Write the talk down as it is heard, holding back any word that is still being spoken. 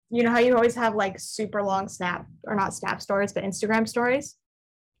You know how you always have like super long snap or not snap stories, but Instagram stories?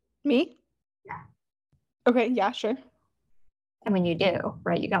 Me? Yeah. Okay, yeah, sure. I mean, you do,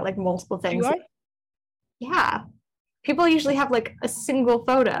 right? You got like multiple Do things. I? Yeah. People usually have like a single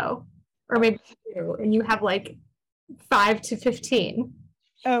photo or maybe two, and you have like 5 to 15.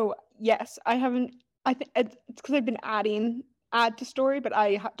 Oh, yes. I haven't. I think it's because I've been add to story, but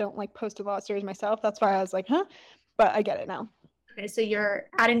I don't like post a lot of stories myself. That's why I was like, huh? But I get it now. Okay, so you're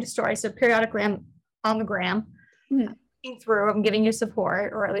adding to stories. So periodically I'm on the gram, Mhm. looking through, I'm giving you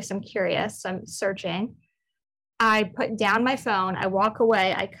support, or at least I'm curious. I'm searching. I put down my phone, I walk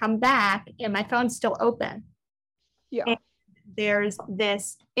away, I come back, and my phone's still open. And Yeah. there's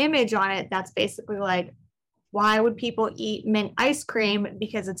this image on it that's basically like, why would people eat mint ice cream?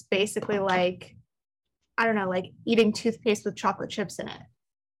 Because it's basically like, I don't know, like eating toothpaste with chocolate chips in it.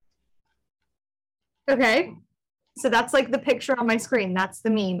 Okay. So that's like the picture on my screen. That's the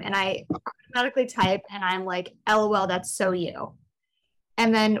meme. And I automatically type and I'm like, LOL, that's so you.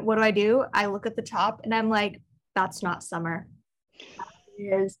 And then what do? I look at the top and I'm like, that's not summer.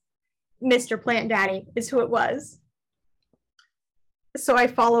 It is Mr. Plant Daddy, is who it was. So I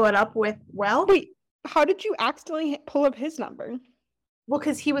follow it up with, Wait, how did you accidentally pull up his number?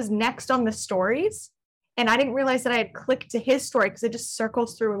 because he was next on the stories. And I didn't realize that I had clicked to his story because it just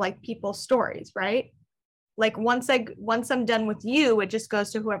circles through like people's stories, right? Like once I'm done with you, it just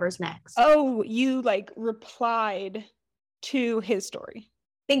goes to whoever's next, Oh, you like replied to his story.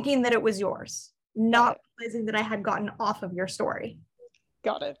 thinking that it was yours, Got not it. realizing that I had gotten off of your story.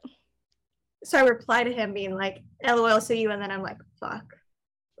 Got it. So I reply to him being like, LOL, see you. And then I'm like, fuck.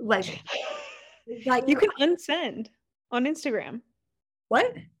 Like, You can unsend on Instagram.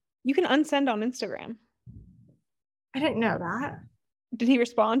 what? You can unsend on Instagram. I didn't know that. Did he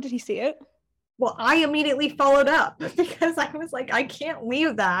respond? Did he see it? Well, I immediately followed up because I was like, I can't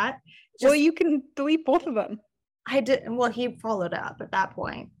leave that. Well, Just, you can delete both of them. I did. Well, he followed up at that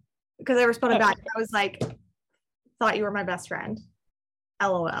point because I responded Oh, back. I was like, thought you were my best friend.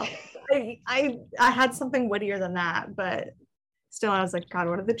 LOL. I had something wittier than that, but still, I was like, God,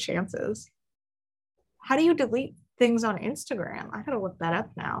 what are the chances? How do you delete things on Instagram? I gotta look that up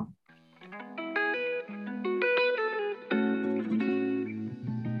now.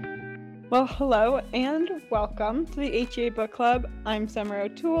 well, hello and welcome to the HEA Book Club. I'm Summer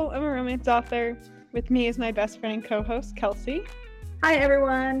O'Toole. I'm a romance author. With me is my best friend and co-host, Kelsey. Hi,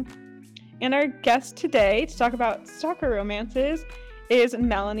 everyone. And our guest today to talk about Stalker Romances is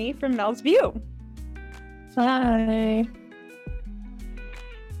Melanie from Mel's View. Hi.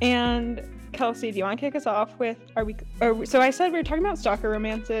 And Kelsey, do you want to kick us off with so I said we were talking about Stalker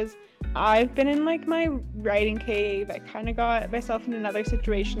Romances. I've been in like my writing cave. I kind of got myself in another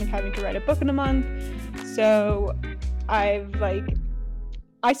situation of having to write a book in a month. So I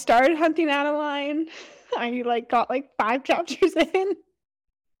started hunting Adeline. I got 5 chapters in.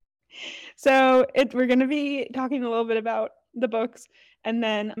 So we're going to be talking a little bit about the books and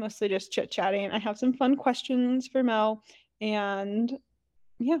then mostly just chit-chatting. I have some fun questions for Mel. And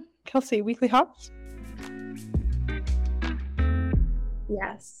yeah, Kelsey, weekly hops.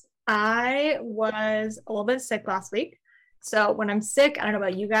 Yes, I was a little bit sick last week. So when I'm sick, I don't know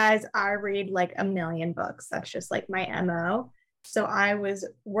about you guys, I read like a million books. That's just like my MO. So I was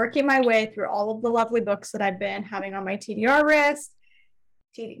working my way through all of the lovely books that I've been having on my TBR list.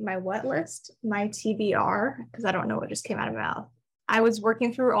 My what list? My TBR, because I don't know what just came out of my mouth. I was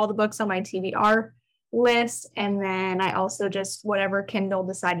working through all the books on my TBR list, and then I also just whatever Kindle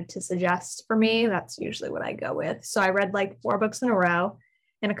decided to suggest for me, that's usually what I go with. So I read like 4 books in a row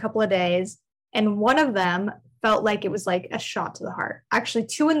in a couple of days, and one of them felt like it was like a shot to the heart. Actually,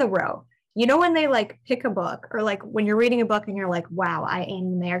 2 in the row. You know when they like pick a book, or like when you're reading a book and you're like, wow, I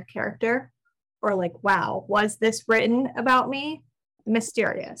am their character, or like, wow, was this written about me?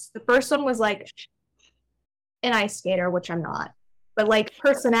 Mysterious. The first one was like an ice skater, which I'm not. But like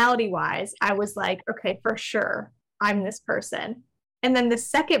personality wise, I was like, okay, for sure, I'm this person. And then the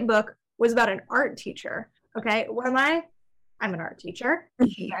second book was about an art teacher. Okay, what am I? I'm an art teacher.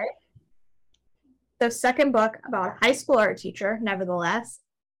 Okay. The second book about a high school art teacher, nevertheless,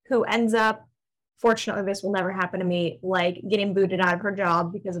 who ends up, fortunately, this will never happen to me, like getting booted out of her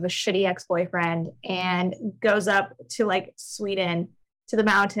job because of a shitty ex-boyfriend and goes up to like Sweden to the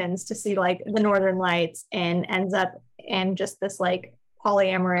mountains to see like the northern lights and ends up in just this like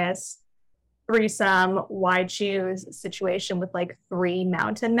polyamorous threesome wide shoes situation with like 3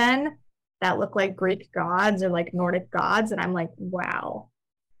 mountain men that look like Greek gods or like Nordic gods. And I'm like, wow,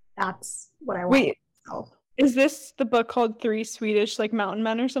 that's what I want. Wait, is this the book called 3 Swedish Mountain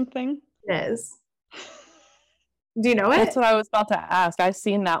Men or something? It is. Do you know it? That's what I was about to ask. I've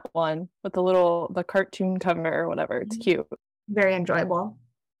seen that one with the cartoon cover or whatever. It's cute. Very enjoyable.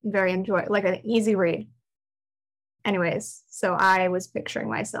 Very like an easy read. Anyways, so I was picturing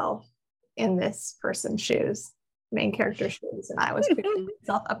myself in this person's shoes, main character shoes, and I was picturing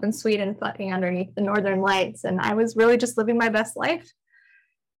myself up in Sweden fucking underneath the northern lights, and I was really just living my best life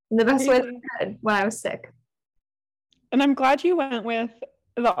in the best way that I could when I was sick. And I'm glad you went with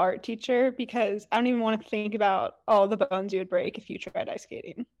the art teacher, because I don't even want to think about all the bones you would break if you tried ice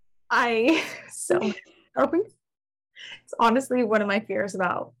skating. It's honestly one of my fears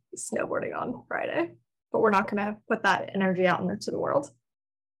about snowboarding on Friday, but we're not going to put that energy out into the world.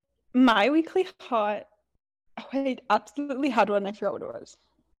 My weekly hot, I absolutely had one. I forgot what it was.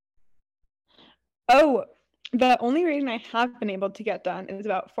 Oh, the only reading I have been able to get done is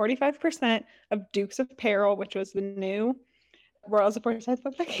about 45% of Dukes of Peril, which was the new Royals of Forsyth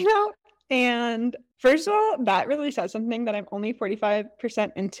book that came out. And first of all, that really says something that I'm only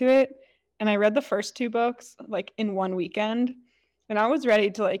 45% into it. And I read the first 2 books like in one weekend. And I was ready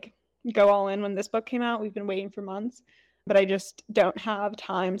to like go all in when this book came out. We've been waiting for months, but I just don't have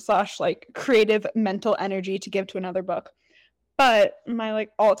time / like creative mental energy to give to another book. But my like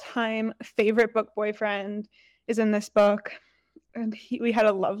all-time favorite book boyfriend is in this book. And we had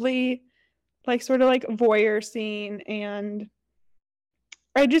a lovely like sort of like voyeur scene, and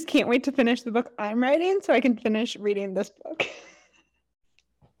I just can't wait to finish the book I'm writing so I can finish reading this book.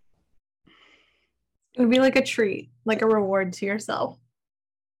 It would be like a treat, like a reward to yourself.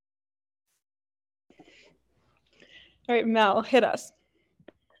 All right, Mel, hit us.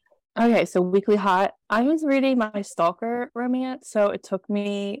 Okay, so weekly hot. I was reading my Stalker romance, so it took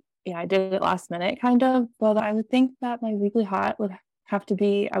me, I did it last minute kind of, but I would think that my weekly hot would have to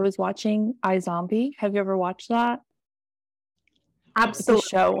be, I was watching iZombie. Have you ever watched that? Absolutely. It's a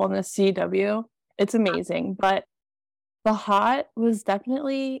show on the CW. It's amazing, but the hot was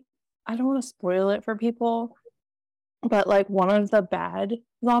definitely, I don't want to spoil it for people, but like one of the bad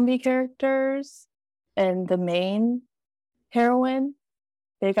zombie characters and the main heroine,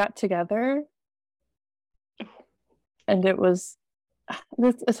 they got together, and it's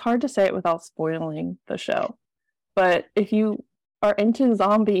hard to say it without spoiling the show, but if you are into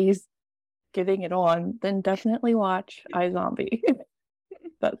zombies getting it on, then definitely watch iZombie.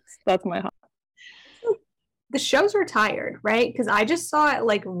 that's my hot. The show's retired, right? Because I just saw it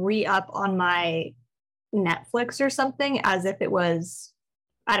like re-up on my Netflix or something, as if it was,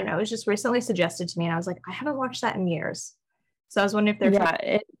 I don't know, it was just recently suggested to me, and I was like, I haven't watched that in years. So I was wondering if they're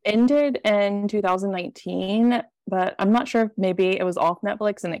it ended in 2019, but I'm not sure if maybe it was off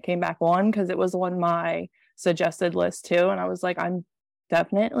Netflix and it came back on, because it was on my suggested list too, and I was like, I'm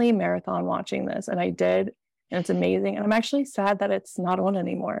definitely marathon watching this, and I did, and it's amazing, and I'm actually sad that it's not on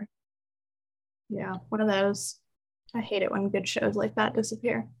anymore. Yeah, one of those. I hate it when good shows like that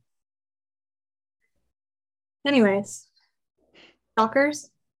disappear. Anyways, Stalkers.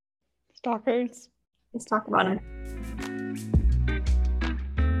 Let's talk about them.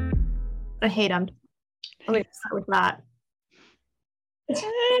 I hate them. Let me start with that.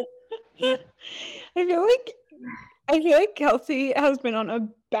 I feel like Kelsey has been on a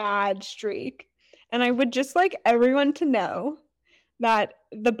bad streak, and I would just like everyone to know that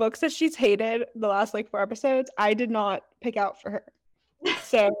the books that she's hated the last like 4 episodes, I did not pick out for her.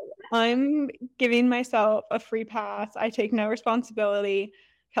 So I'm giving myself a free pass. I take no responsibility.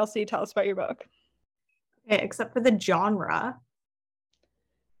 Kelsey, tell us about your book. Okay, except for the genre.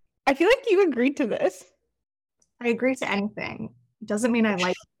 I feel like you agreed to this. I agree to anything. Doesn't mean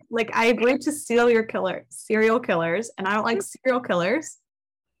I like I agree to serial killers, and I don't like serial killers.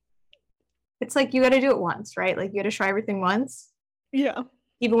 It's like you got to do it once, right? Like you got to try everything once. Yeah.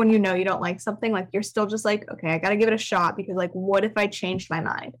 Even when you know you don't like something, like you're still just like, okay, I got to give it a shot, because like, what if I changed my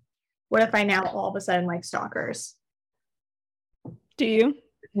mind? What if I now all of a sudden like Stalkers? Do you?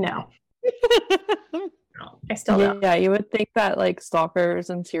 No. I still don't. Yeah, you would think that like stalkers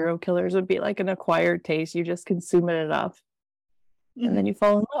and serial killers would be like an acquired taste. You just consume it enough, and then you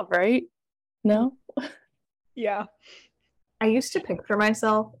fall in love, right? No? Yeah. I used to picture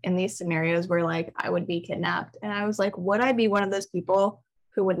myself in these scenarios where like I would be kidnapped, and I was like, would I be one of those people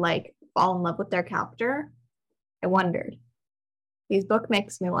who would like fall in love with their captor? I wondered. These book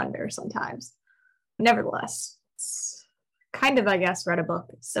makes me wonder sometimes. Nevertheless, kind of, I guess, read a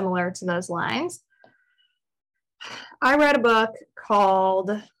book similar to those lines. I read a book called,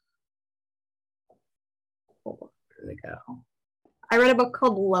 where did it go? I read a book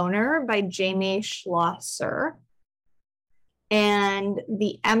called Loner by Jamie Schlosser. And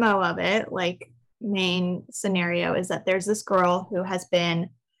the MO of it, like main scenario, is that there's this girl who has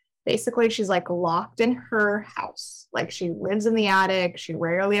been Basically, she's like locked in her house. Like she lives in the attic. She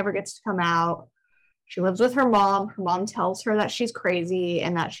rarely ever gets to come out. She lives with her mom. Her mom tells her that she's crazy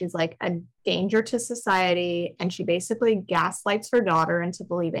and that she's like a danger to society. And she basically gaslights her daughter into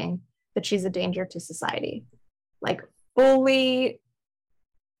believing that she's a danger to society. Like fully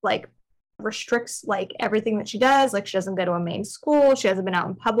like restricts like everything that she does. Like she doesn't go to a main school. She hasn't been out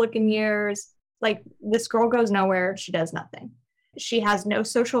in public in years. Like this girl goes nowhere. She does nothing. She has no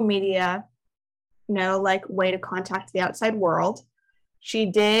social media, no like way to contact the outside world. She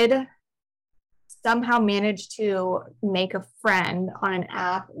did somehow managed to make a friend on an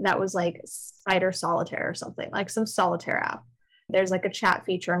app that was like Spider Solitaire or something, like some solitaire app. There's like a chat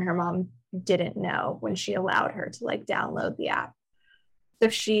feature, and her mom didn't know when she allowed her to like download the app. So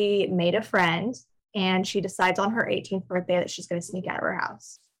she made a friend, and she decides on her 18th birthday that she's going to sneak out of her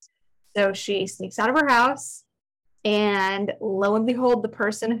house. So she sneaks out of her house, and lo and behold, the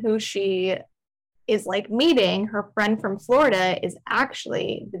person who she is like meeting, her friend from Florida, is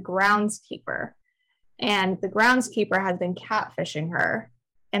actually the groundskeeper. And the groundskeeper has been catfishing her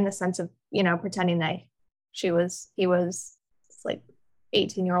in the sense of, you know, pretending that he was this like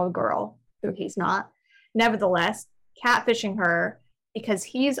 18-year-old girl who he's not. Nevertheless, catfishing her because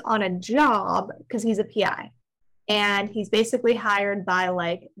he's on a job because he's a PI. And he's basically hired by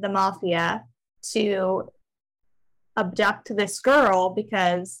like the mafia to abduct this girl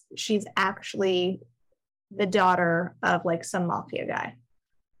because she's actually the daughter of like some mafia guy.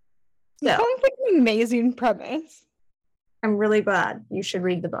 So, it sounds like an amazing premise. I'm really glad. You should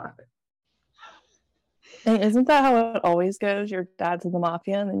read the book. And isn't that how it always goes? Your dad's in the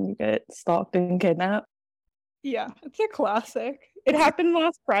mafia and then you get stalked and kidnapped? Yeah, it's a classic. It happened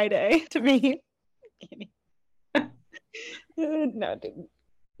last Friday to me. No, it didn't.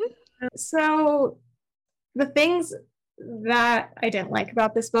 So the things that I didn't like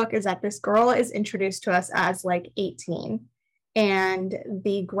about this book is that this girl is introduced to us as like 18, and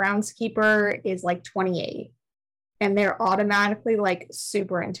the groundskeeper is like 28. And they're automatically like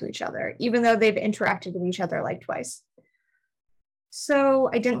super into each other, even though they've interacted with each other like twice. So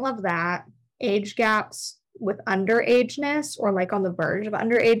I didn't love that. Age gaps with underageness or like on the verge of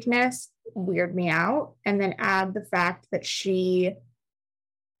underageness weird me out. And then add the fact that she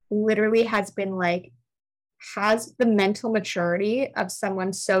literally has the mental maturity of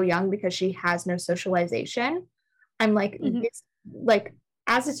someone so young because she has no socialization. I'm like, this, like,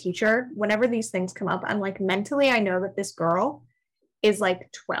 as a teacher, whenever these things come up, I'm like, mentally, I know that this girl is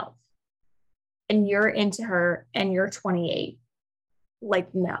like 12 and you're into her and you're 28.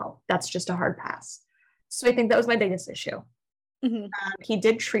 Like, no, that's just a hard pass. So I think that was my biggest issue. He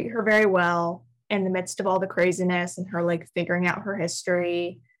did treat her very well in the midst of all the craziness and her like figuring out her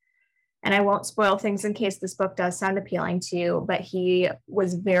history. And I won't spoil things in case this book does sound appealing to you, but he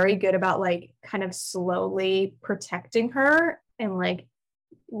was very good about like kind of slowly protecting her and like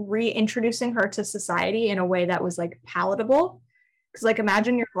reintroducing her to society in a way that was like palatable. Because like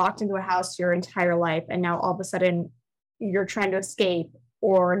imagine you're locked into a house your entire life and now all of a sudden you're trying to escape,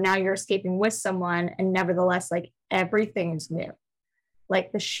 or now you're escaping with someone, and nevertheless like everything's new.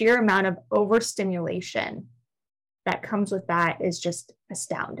 Like the sheer amount of overstimulation that comes with that is just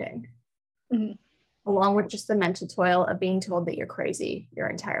astounding. Along with just the mental toil of being told that you're crazy your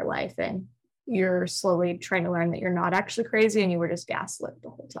entire life, and you're slowly trying to learn that you're not actually crazy and you were just gaslit the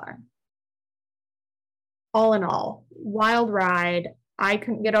whole time. All in all, wild ride. I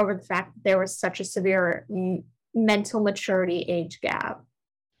couldn't get over the fact that there was such a severe mental maturity age gap.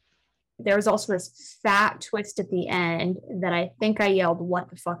 There was also this fat twist at the end that I think I yelled, "What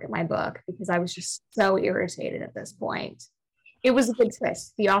the fuck," at my book, because I was just so irritated at this point. It was a good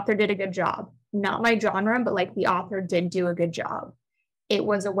twist. The author did a good job. Not my genre, but like the author did do a good job. It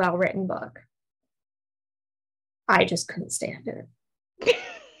was a well-written book. I just couldn't stand it.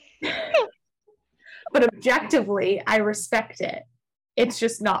 But objectively, I respect it. It's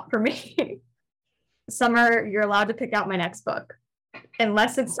just not for me. Summer, you're allowed to pick out my next book.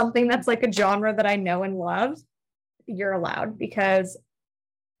 Unless it's something that's like a genre that I know and love, you're allowed, because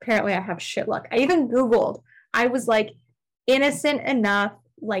apparently I have shit luck. I even Googled. I was like, innocent enough,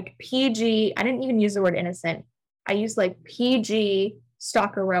 like PG. I didn't even use the word innocent. I used like PG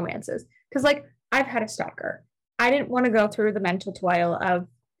stalker romances. Because like I've had a stalker. I didn't want to go through the mental toil of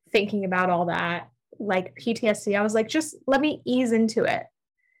thinking about all that, like PTSD. I was like, just let me ease into it.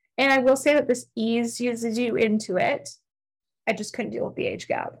 And I will say that this eases you into it. I just couldn't deal with the age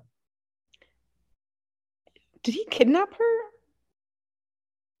gap. Did he kidnap her?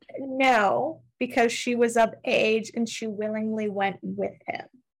 No, because she was of age and she willingly went with him.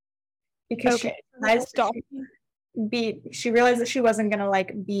 Because okay. she realized she realized that she wasn't gonna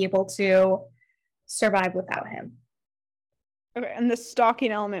like be able to survive without him. Okay, and the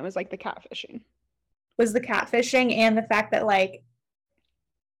stalking element was like the catfishing. Was the catfishing and the fact that like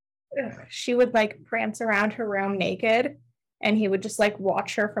she would like prance around her room naked and he would just like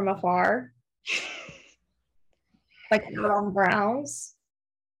watch her from afar, like on browse.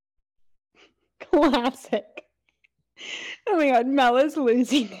 Classic. Oh my god, Mel is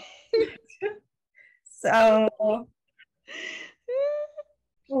losing it. So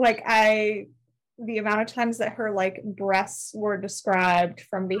like the amount of times that her like breasts were described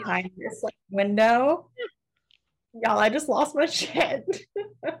from behind this like window, y'all, I just lost my shit.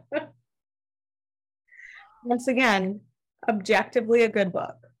 Once again, objectively a good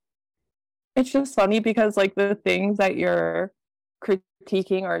book. It's just funny because like the things that you're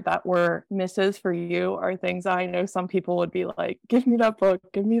critiquing or that were misses for you are things that I know some people would be like, give me that book,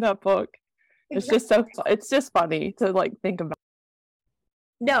 give me that book. It's just so it's just funny to like think about.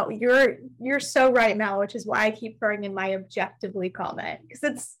 No, you're so right, Mal, which is why I keep throwing in my objectively comment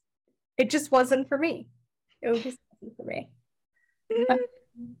because it just wasn't for me. It was just for me.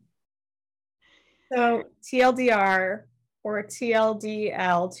 So TLDR or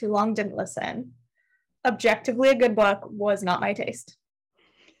TLDL, Too Long Didn't Listen. Objectively a good book, was not my taste.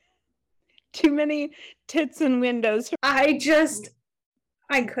 Too many tits and windows. I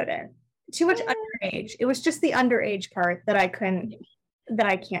couldn't. Too much underage. It was just the underage part that I can't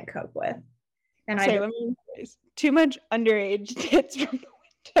cope with. And too much underage tits from the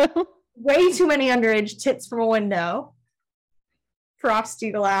window. Way too many underage tits from a window.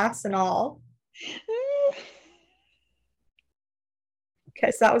 Frosty glass and all.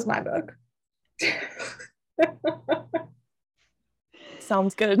 Okay, so that was my book.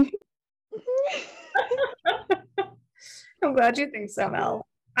 Sounds good. I'm glad you think so, Mel.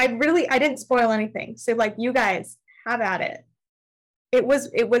 I didn't spoil anything. So like you guys have at it. It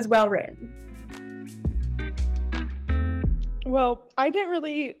was well written. Well, I didn't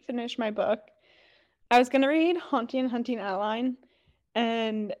really finish my book. I was gonna read Haunting and Hunting Adeline,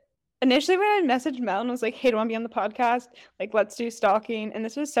 and initially when I messaged Mel and was like, hey, do you want to be on the podcast? Like, let's do stalking. And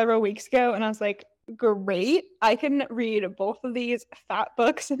this was several weeks ago, and I was like, great. I can read both of these fat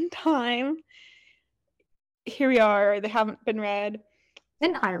books in time. Here we are. They haven't been read.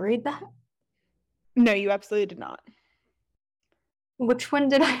 Didn't I read that? No, you absolutely did not. Which one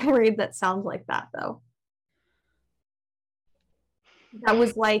did I read that sounds like that, though? That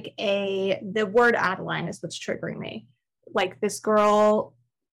was like the word Adeline is what's triggering me. Like this girl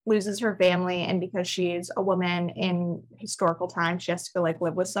loses her family, and because she's a woman in historical times, she has to go like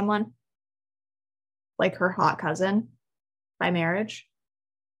live with someone, like her hot cousin by marriage.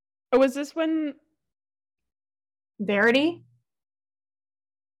 Oh, was this when Verity?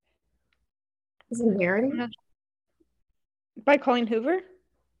 Is it Verity? By Colleen Hoover?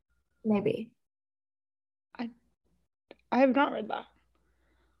 Maybe. I have not read that.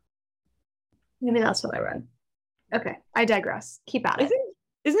 Maybe that's what I read. Okay, I digress. Keep at it.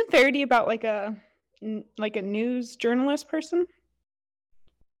 Isn't Verity about like a news journalist person?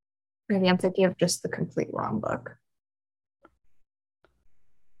 Maybe I'm thinking of just the complete wrong book.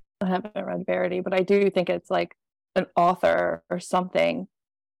 I haven't read Verity, but I do think it's like an author or something.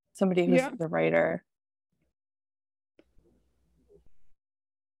 Somebody who's the writer.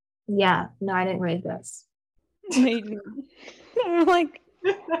 Yeah, no, I didn't read this. I'm like,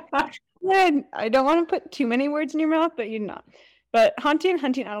 I don't want to put too many words in your mouth, but you're not. But Haunting and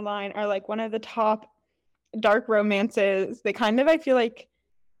Hunting Adeline are like one of the top dark romances. They kind of, I feel like,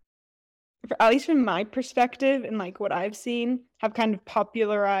 at least from my perspective and like what I've seen, have kind of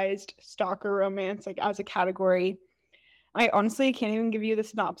popularized stalker romance like as a category. I honestly can't even give you the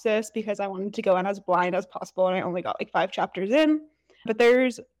synopsis because I wanted to go in as blind as possible, and I only got like 5 chapters in. But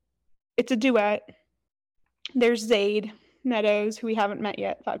it's a duet. There's Zaid Meadows, who we haven't met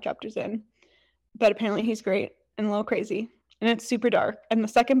yet, 5 chapters in. But apparently he's great and a little crazy. And it's super dark. And the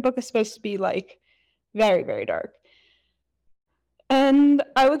second book is supposed to be like very, very dark. And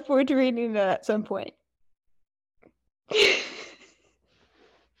I look forward to reading it at some point. Is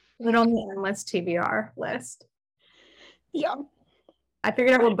it on the endless TBR list? Yeah. I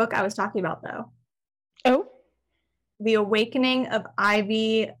figured out what book I was talking about, though. Oh? The Awakening of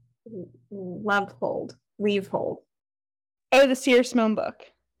Ivy Leavehold. Oh, the Sierra Simone book.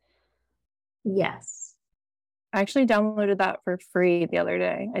 Yes. I actually downloaded that for free the other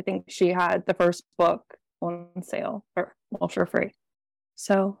day. I think she had the first book on sale for free.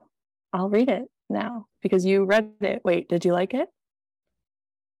 So I'll read it now because you read it. Wait, did you like it?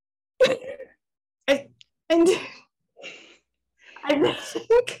 I think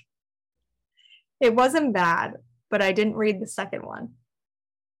it wasn't bad. but I didn't read the second one.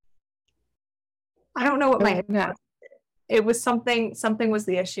 I don't know what my Okay. it was something was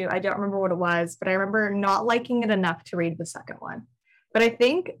the issue. I don't remember what it was, but I remember not liking it enough to read the second one. But I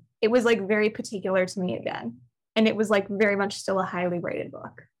think it was like very particular to me again. And it was like very much still a highly rated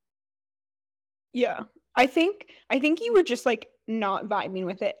book. Yeah. I think you were just like not vibing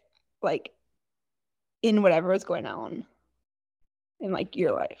with it, like in whatever was going on in like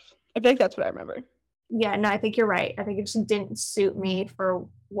your life. I feel like that's what I remember. Yeah, no, I think you're right. I think it just didn't suit me for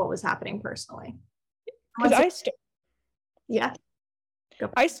what was happening personally. Because yeah.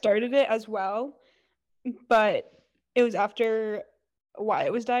 I started it as well, but it was after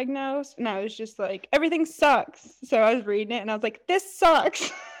Wyatt was diagnosed, and I was just like, everything sucks. So I was reading it, and I was like, this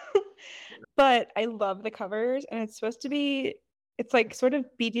sucks. But I love the covers, and it's like sort of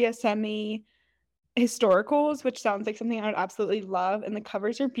BDSM-y historicals, which sounds like something I would absolutely love, and the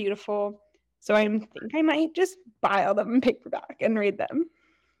covers are beautiful. So I think I might just buy all of them in paperback and read them.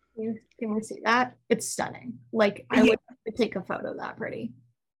 Can we see that? It's stunning. Like I would take a photo that pretty.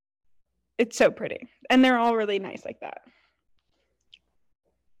 It's so pretty. And they're all really nice like that.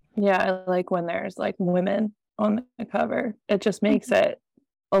 Yeah, I like when there's like women on the cover. It just makes it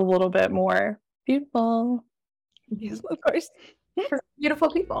a little bit more beautiful. Yes, of course. For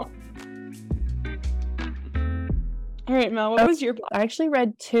beautiful people. All right, Mel, what was your book? I actually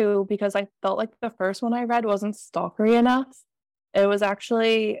read two because I felt like the first one I read wasn't stalkery enough. It was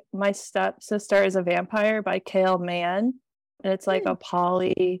actually My Stepsister is a Vampire by K.L. Mann. And it's like a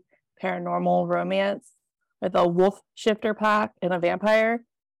poly paranormal romance with a wolf shifter pack and a vampire.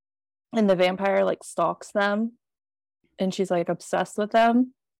 And the vampire like stalks them and she's like obsessed with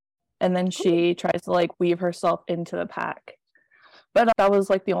them. And then she tries to like weave herself into the pack. But that was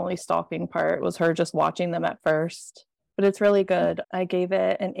like the only stalking part, was her just watching them at first. But it's really good. I gave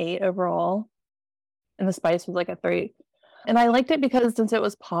it an 8 overall. And the spice was like a 3. And I liked it because since it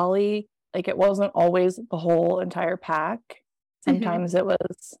was poly, like it wasn't always the whole entire pack. Sometimes it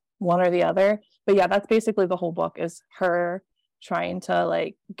was one or the other. But yeah, that's basically the whole book, is her trying to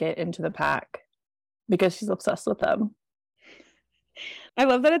like get into the pack because she's obsessed with them. I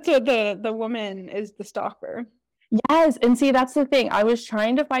love that it's the woman is the stalker. Yes, and see, that's the thing. I was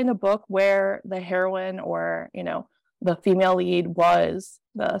trying to find a book where the heroine, or the female lead, was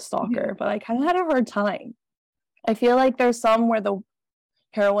the stalker, but I kind of had a hard time. I feel like there's some where the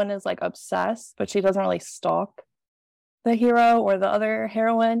heroine is like obsessed, but she doesn't really stalk the hero or the other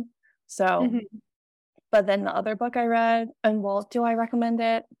heroine. So, but then the other book I read, and well, do I recommend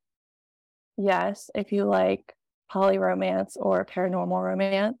it? Yes, if you like poly romance or paranormal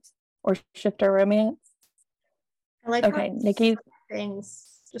romance or shifter romance. I like Nikki,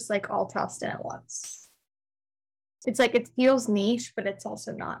 things just like all tossed in at once. It's like it feels niche, but it's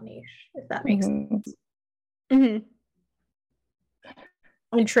also not niche, if that makes sense. I'm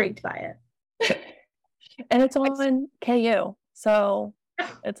intrigued by it. And it's on KU, so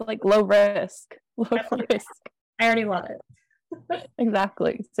it's like low risk. I already love it.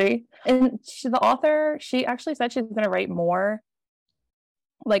 Exactly. See, and the author, she actually said she's going to write more,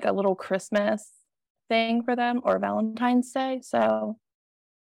 like a little Christmas thing for them, or Valentine's Day. So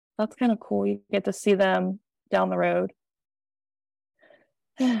that's kind of cool. You get to see them down the road.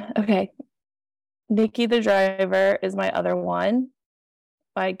 Okay. Nikki the Driver is my other one,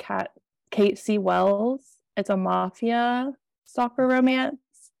 by Kate C. Wells. It's a mafia stalker romance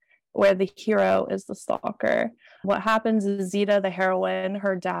where the hero is the stalker. What happens is Zita, the heroine,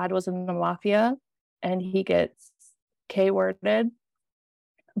 her dad was in the mafia, and he gets K-worded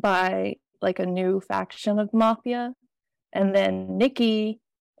by like a new faction of the mafia. And then Nikki,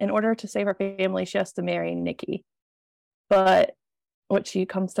 in order to save her family, she has to marry Nikki. But what she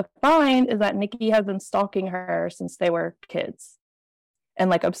comes to find is that Nikki has been stalking her since they were kids and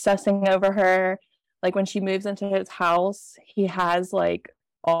like obsessing over her. Like when she moves into his house, he has like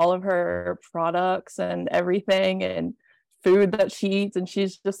all of her products and everything and food that she eats, and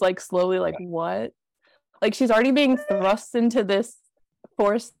she's just like slowly like, what? Like she's already being thrust into this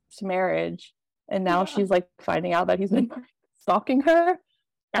forced marriage, and now she's like finding out that he's been stalking her.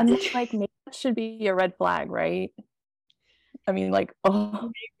 And it's like, maybe that should be a red flag, right? I mean, like,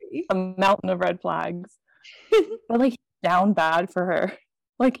 oh, a mountain of red flags. But like, down bad for her.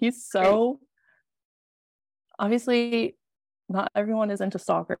 Like, he's so, obviously not everyone is into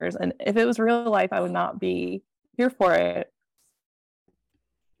stalkers, and if it was real life, I would not be here for it.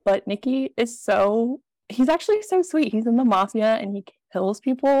 But Nikki is he's actually so sweet. He's in the mafia and he kills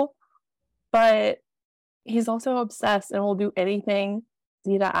people, but he's also obsessed and will do anything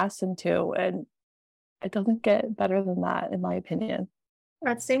Zita asks him to, and it doesn't get better than that, in my opinion.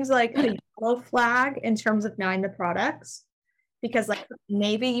 That seems like a yellow flag in terms of knowing the products, because like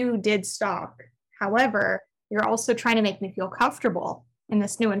maybe you did stalk. However, you're also trying to make me feel comfortable in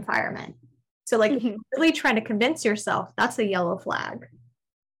this new environment. So like if you're really trying to convince yourself, that's a yellow flag.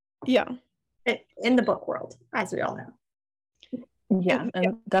 Yeah. In the book world, as we all know. Yeah,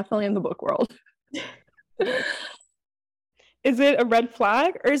 and definitely in the book world. Is it a red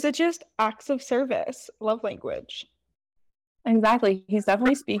flag or is it just acts of service, love language? Exactly. He's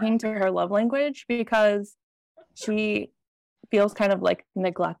definitely speaking to her love language because she feels kind of like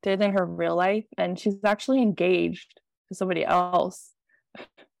neglected in her real life, and she's actually engaged to somebody else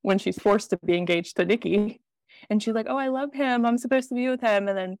when she's forced to be engaged to Nikki. And she's like, oh, I love him, I'm supposed to be with him.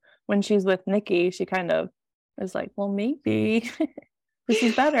 And then when she's with Nikki, she kind of is like, well, maybe this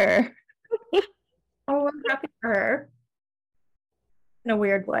is better. Oh, I'm happy for her in a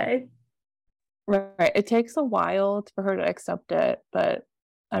weird way. Right. It takes a while for her to accept it, but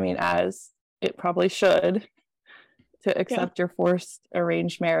I mean, as it probably should, to accept your forced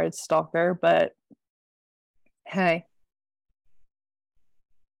arranged marriage stalker, but hey.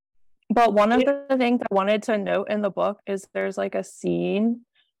 But one of the things I wanted to note in the book is there's like a scene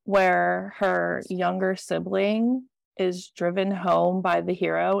where her younger sibling is driven home by the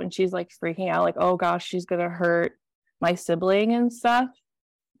hero, and she's like freaking out, like, oh gosh, she's gonna hurt my sibling and stuff.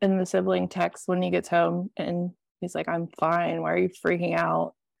 And the sibling texts when he gets home and he's like, I'm fine, why are you freaking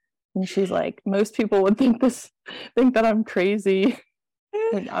out? And she's like, most people would think that I'm crazy.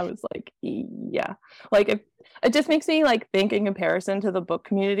 And I was like, yeah. Like it just makes me like think in comparison to the book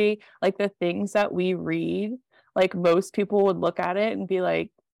community, like the things that we read, like most people would look at it and be like,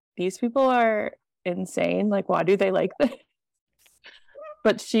 these people are insane, like why do they like this?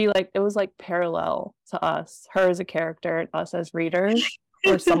 But she, like, it was like parallel to us, her as a character and us as readers,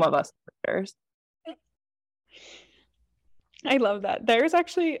 or some of us readers. I love that. There's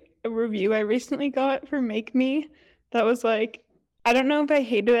actually a review I recently got for Make Me that was like, I don't know if I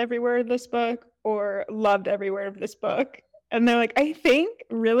hated every word of this book or loved every word of this book. And they're like, I think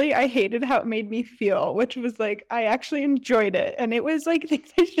really I hated how it made me feel, which was like, I actually enjoyed it. And it was like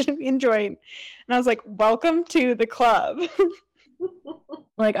things I shouldn't be enjoying. And I was like, welcome to the club.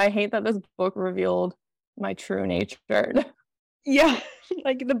 Like, I hate that this book revealed my true nature. Yeah,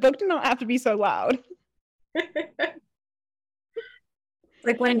 like the book did not have to be so loud.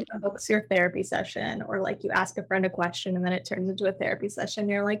 Like when a book's your therapy session, or like you ask a friend a question and then it turns into a therapy session.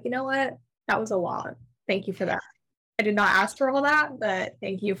 You're like, you know what? That was a lot. Thank you for that. I did not ask for all that, but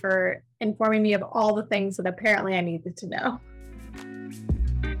thank you for informing me of all the things that apparently I needed to know.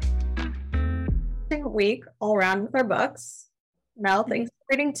 Week all around with our books. Mel, thanks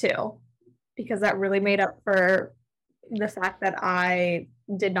for reading too, because that really made up for the fact that I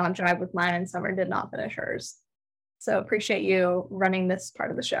did not jive with mine and Summer did not finish hers. So appreciate you running this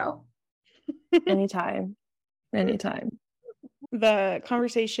part of the show. Anytime. The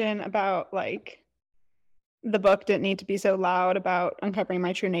conversation about like the book didn't need to be so loud about uncovering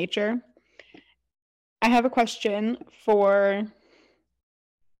my true nature. I have a question for,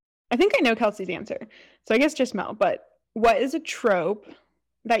 I think I know Kelsey's answer, so I guess just Mel, but what is a trope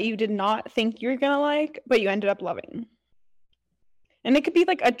that you did not think you were gonna like, but you ended up loving? And it could be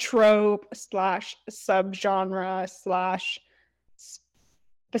like a trope / subgenre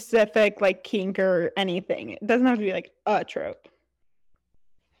 / specific like kink or anything. It doesn't have to be like a trope.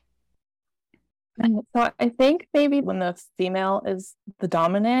 So I think maybe when the female is the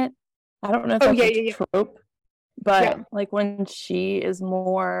dominant, I don't know if that's a trope, but like when she is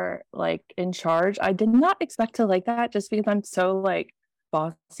more like in charge, I did not expect to like that just because I'm so like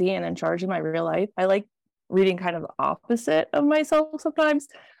bossy and in charge of my real life. I like reading kind of the opposite of myself sometimes.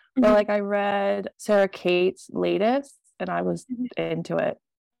 But like I read Sarah Kate's latest and I was into it.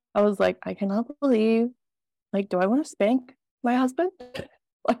 I was like, I cannot believe, like, do I want to spank my husband?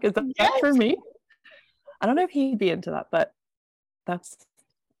 Like, is that for me? I don't know if he'd be into that, but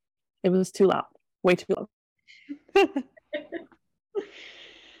it was too loud, way too loud.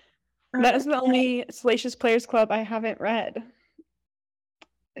 That is the only Salacious Players Club I haven't read.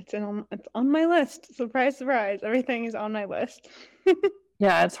 It's on my list. Surprise, surprise. Everything is on my list.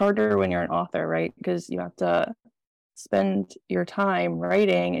 Yeah, it's harder when you're an author, right? Because you have to spend your time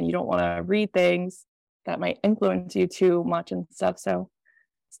writing and you don't want to read things that might influence you too much and stuff. So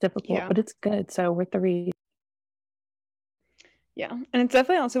it's difficult, but it's good. So worth the read. Yeah. And it's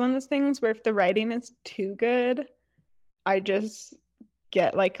definitely also one of those things where if the writing is too good, I just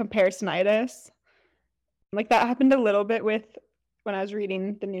get like comparisonitis. Like that happened a little bit with when I was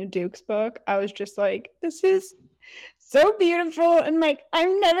reading the new Duke's book. I was just like, this is so beautiful, and like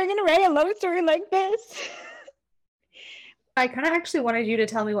I'm never gonna write a love story like this. I kind of actually wanted you to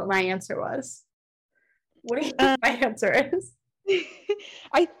tell me what my answer was. What do you think my answer is?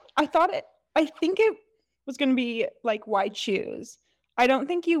 I thought it. I think it was going to be like why choose. I don't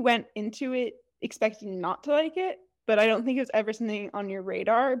think you went into it expecting not to like it, but I don't think it was ever something on your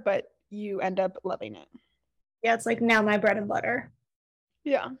radar. But you end up loving it. Yeah, it's like now my bread and butter.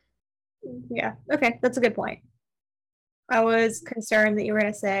 Yeah. Yeah. Okay, that's a good point. I was concerned that you were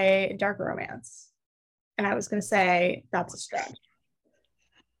going to say dark romance, and I was going to say that's a stretch.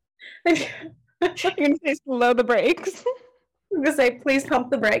 You're going to say slow the brakes. I'm going to say please pump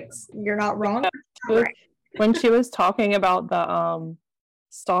the brakes. You're not wrong. Right. When she was talking about the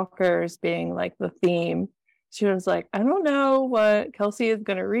stalkers being like the theme, she was like, I don't know what Kelsey is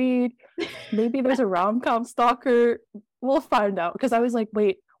going to read. Maybe there's a rom-com stalker. We'll find out. Because I was like,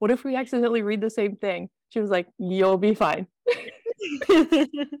 wait, what if we accidentally read the same thing? She was like, you'll be fine.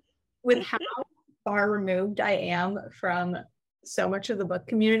 With how far removed I am from so much of the book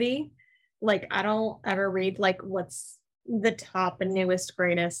community, like I don't ever read like what's the top and newest,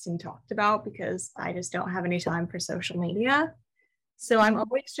 greatest and talked about because I just don't have any time for social media. So I'm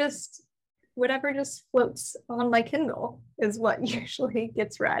always just whatever just floats on my Kindle is what usually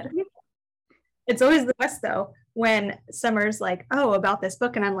gets read. It's always the best though when Summer's like, oh, about this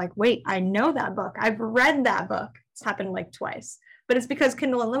book. And I'm like, wait, I know that book. I've read that book. It's happened like twice, but it's because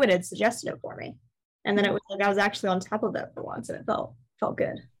Kindle Unlimited suggested it for me. And then it was like I was actually on top of it for once and it felt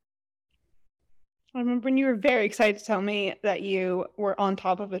good. I remember when you were very excited to tell me that you were on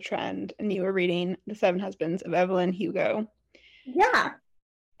top of a trend and you were reading The Seven Husbands of Evelyn Hugo. Yeah.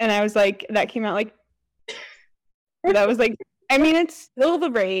 And I was like, that came out like, that was like, I mean, it's still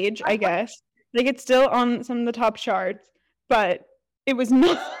the rage, I guess. Like, it's still on some of the top charts, but it was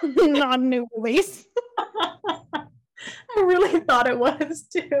not a new release. I really thought it was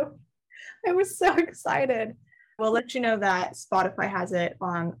too. I was so excited. We'll let you know that Spotify has it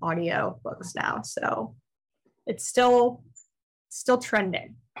on audio books now, so it's still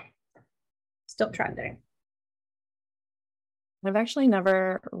trending. Still trending. I've actually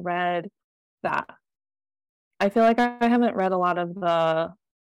never read that. I feel like I haven't read a lot of the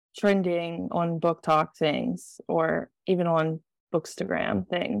trending on Book Talk things or even on Bookstagram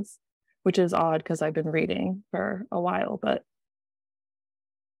things, which is odd because I've been reading for a while. But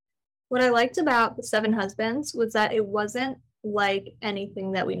what I liked about The Seven Husbands was that it wasn't like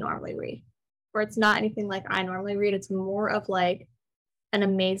anything that we normally read, or it's not anything like I normally read. It's more of like an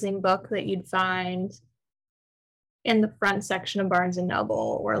amazing book that you'd find in the front section of Barnes and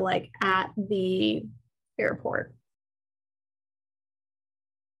Noble or like at the airport.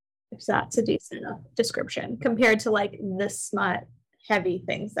 If that's a decent enough description compared to like the smut heavy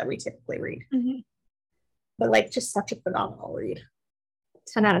things that we typically read. Mm-hmm. But like just such a phenomenal read.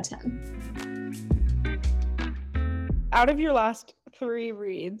 10 out of 10. Out of your last 3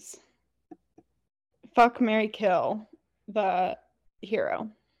 reads, fuck, marry, kill the hero.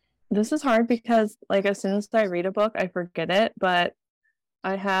 This is hard because like as soon as I read a book, I forget it. But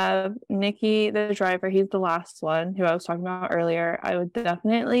I have Nicky, the driver. He's the last one who I was talking about earlier. I would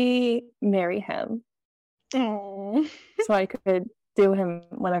definitely marry him. Oh, so I could do him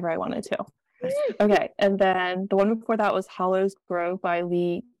whenever I wanted to. Okay, and then the one before that was Hollows Grove by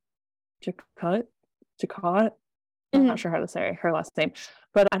Lee Jacot. I'm not sure how to say her last name,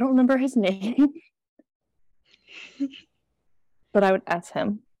 but I don't remember his name. But I would S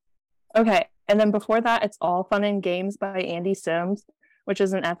him. Okay, and then before that, it's All Fun and Games by Andy Sims, which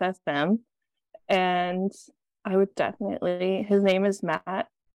is an FFM. And I would definitely, his name is Matt.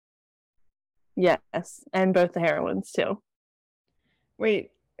 Yes, and both the heroines too.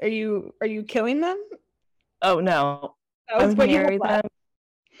 Wait, are you killing them? Oh no. I would marry them.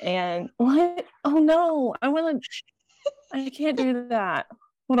 And what? Oh no, I can't do that.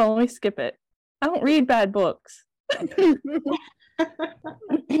 Hold on, let me skip it. I don't read bad books.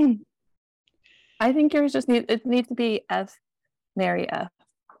 I think yours it needs to be F, marry F.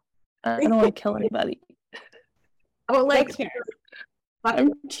 I don't want to kill anybody. Oh, like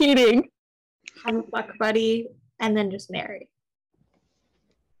I'm cheating. Have a fuck buddy and then just marry.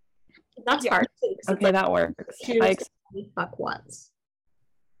 That's hard too. Okay, like, that works. Fuck once.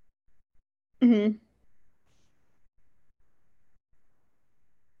 Mm-hmm.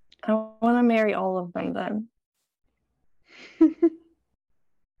 I want to marry all of them then.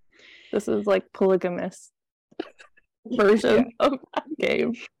 This is like polygamous version of that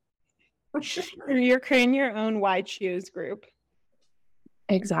game. You're creating your own why choose group.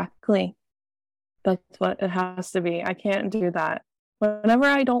 Exactly. That's what it has to be. I can't do that. Whenever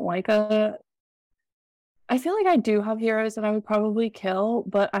I don't like I feel like I do have heroes that I would probably kill,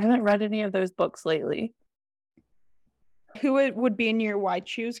 but I haven't read any of those books lately. Who would be in your why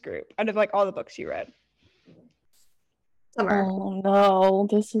choose group out of like all the books you read? Summer. Oh no,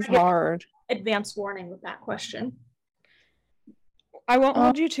 this is hard. Advance warning with that question. I won't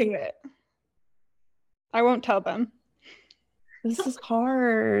hold you to it. I won't tell them. This is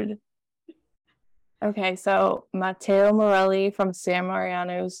hard. Okay, so Matteo Morelli from San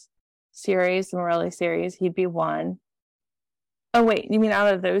Mariano's series, the Morelli series, he'd be one. Oh wait, you mean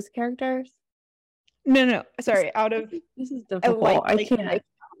out of those characters? No, sorry. Out of this is difficult. I can't.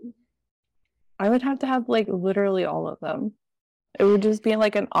 I would have to have like literally all of them. It would just be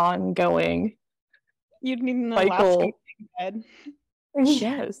like an ongoing. You'd need an cycle. Bed.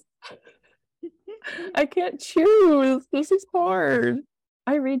 Yes. I can't choose. This is hard.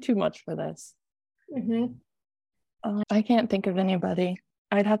 I read too much for this. I can't think of anybody.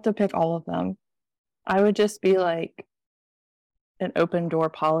 I'd have to pick all of them. I would just be like an open door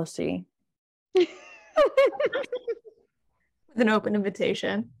policy. With an open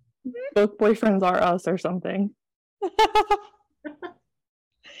invitation. Book boyfriends are us or something.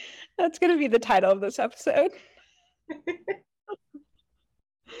 That's going to be the title of this episode.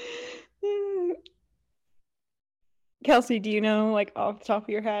 Kelsey, do you know, like, off the top of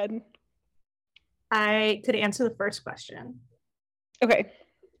your head? I could answer the first question. Okay.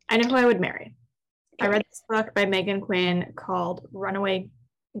 I know who I would marry. Okay. I read this book by Megan Quinn called Runaway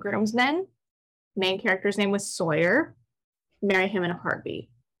Groomsmen. Main character's name was Sawyer. Marry him in a heartbeat.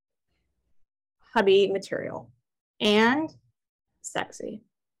 Hubby material. And sexy.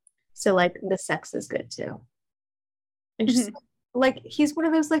 So, like, the sex is good, too. And just, like, he's one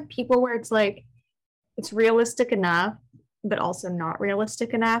of those, like, people where it's, like, it's realistic enough, but also not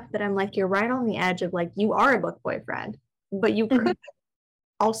realistic enough that I'm like, you're right on the edge of, like, you are a book boyfriend, but you could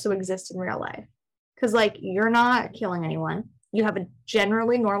also exist in real life. Because, like, you're not killing anyone. You have a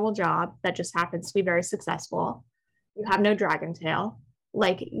generally normal job that just happens to be very successful. You have no dragon tail.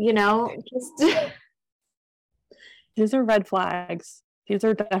 Like, you know, just... These are red flags. These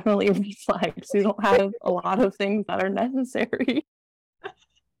are definitely red flags. You don't have a lot of things that are necessary.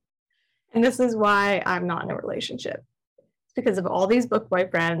 And this is why I'm not in a relationship. It's because of all these book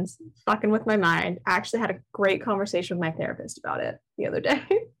boyfriends fucking with my mind. I actually had a great conversation with my therapist about it the other day.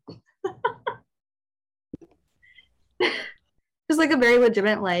 Just like a very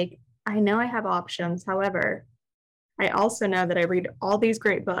legitimate, like, I know I have options. However, I also know that I read all these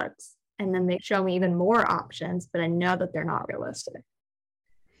great books and then they show me even more options, but I know that they're not realistic.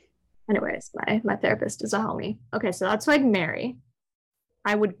 Anyways, my therapist is a homie. Okay, so that's who I'd marry.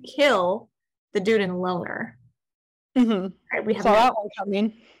 I would kill the dude in Loner. Right, we have that one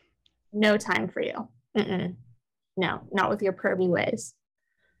coming. No time for you. No, not with your pervy ways.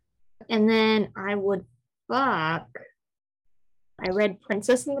 And then I would fuck. I read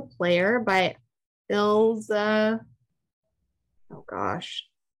Princess and the Player by Ilza. Oh gosh.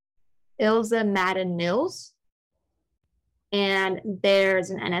 Ilza Madden Nils. And there's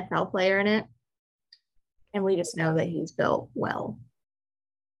an NFL player in it. And we just know that he's built well.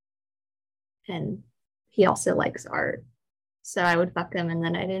 And he also likes art. So I would fuck him and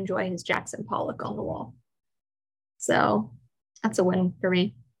then I'd enjoy his Jackson Pollock on the wall. So that's a win for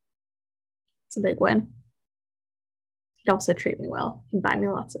me. It's a big win. He'd also treat me well. He'd buy me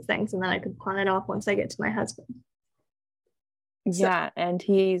lots of things and then I could pawn it off once I get to my husband. Yeah, so, and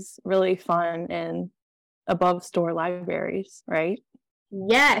he's really fun in above store libraries, right?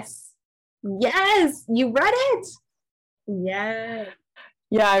 Yes. Yes. You read it. Yes.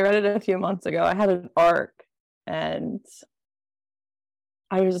 Yeah, I read it a few months ago. I had an arc and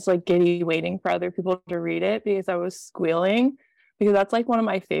I was just like giddy waiting for other people to read it because I was squealing, because that's like one of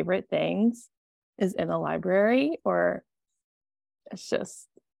my favorite things is in a library, or it's just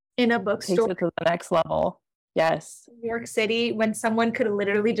in a bookstore. Takes it to the next level. Yes. New York City, when someone could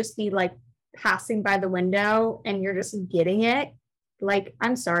literally just be like passing by the window and you're just getting it. Like,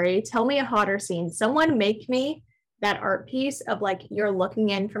 I'm sorry, tell me a hotter scene. Someone make me that art piece of like you're looking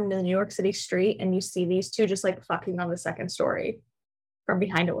in from the New York City street and you see these two just like fucking on the second story from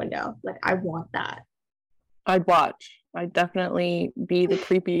behind a window. Like, I want that. I'd watch. I'd definitely be the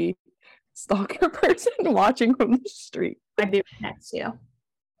creepy stalker person watching from the street. I'd be next to you.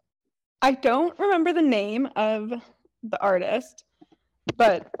 I don't remember the name of the artist,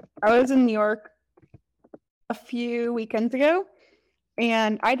 but I was in New York a few weekends ago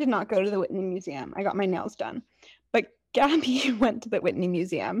and I did not go to the Whitney Museum. I got my nails done. But Gabby went to the Whitney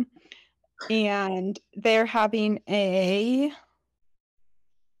Museum and they're having a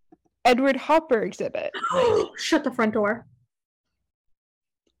Edward Hopper exhibit. Shut the front door.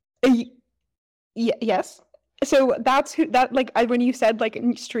 Yes. So that's who that like when you said like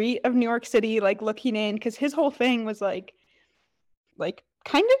street of New York City, like looking in, because his whole thing was like like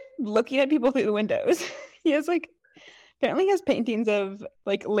kind of looking at people through the windows. He has like apparently has paintings of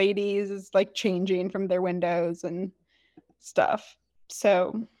like ladies like changing from their windows and stuff.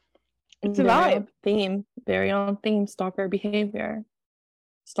 So it's a vibe. Very on theme, stalker behavior.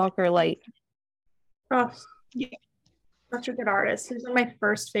 Stalker light. Oh, Yeah. such a good artist. He's one of my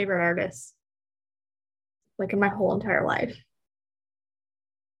first favorite artists, like in my whole entire life.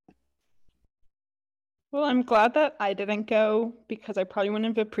 Well, I'm glad that I didn't go because I probably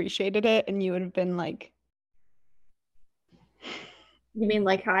wouldn't have appreciated it and you would have been like, You mean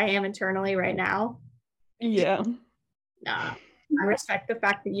like how I am internally right now? yeah. Nah. I respect the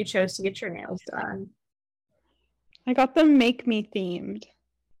fact that you chose to get your nails done. I got them make me themed.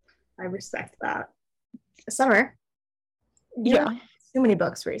 I respect that. Summer, you Yeah. haven't read too many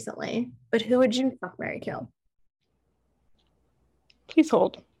books recently, but who would you fuck, marry, kill? Please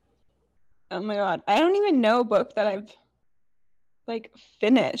hold. Oh my god. I don't even know a book that I've like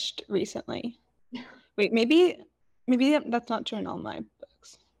finished recently. Wait, maybe that's not true in all my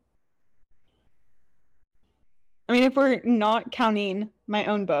books. I mean, if we're not counting my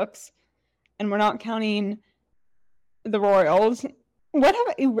own books and we're not counting the Royals, what have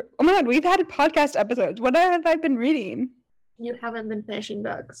I, oh my god, we've had podcast episodes. What have I been reading? You haven't been finishing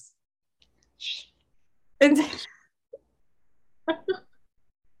books. Shh.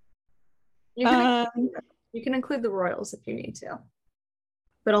 You can, you can include the Royals if you need to,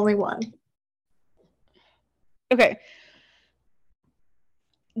 but only one. Okay.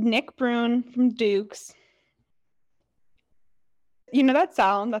 Nick Brune from Dukes. You know that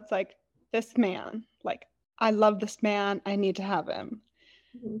sound that's like, this man, like, I love this man, I need to have him.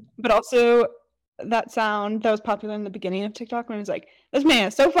 Mm-hmm. But also that sound that was popular in the beginning of TikTok when it was like, this man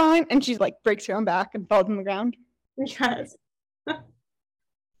is so fine, and she's like breaks her own back and falls on the ground. Yes.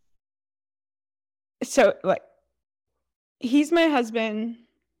 So like, he's my husband,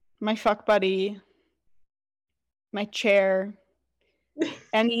 my fuck buddy, my chair.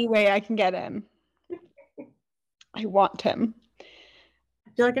 Any way I can get him. I want him.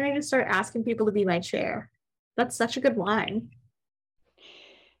 I feel like I need to start asking people to be my chair. That's such a good line.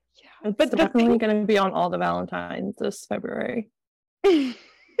 Yeah, it's but definitely going to be on all the Valentines this February.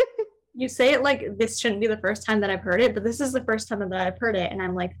 You say it like this shouldn't be the first time that I've heard it, but this is the first time that I've heard it, and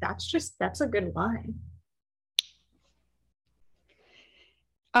I'm like, that's a good line.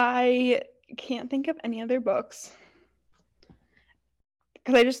 I can't think of any other books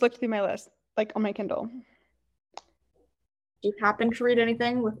because I just looked through my list, like on my Kindle. Do you happen to read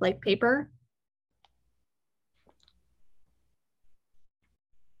anything with like paper?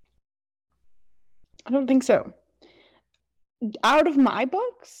 I don't think so. Out of my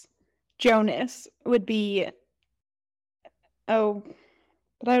books, Jonas would be, oh,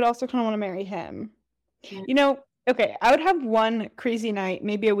 but I would also kind of want to marry him. You know, okay, I would have one crazy night,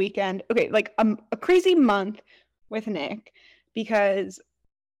 maybe a weekend. Okay, like a crazy month with Nick, because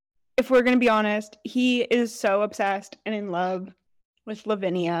if we're going to be honest, he is so obsessed and in love with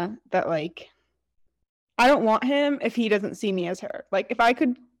Lavinia that like, I don't want him if he doesn't see me as her. Like, if I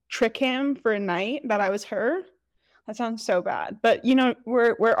could trick him for a night that I was her, that sounds so bad. But you know,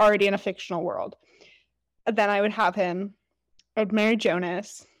 we're already in a fictional world. Then I would have him. I'd marry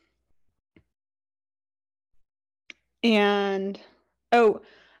Jonas. And oh,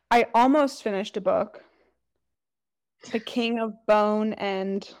 I almost finished a book. The King of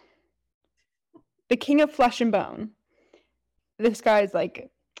Flesh and Bone. This guy's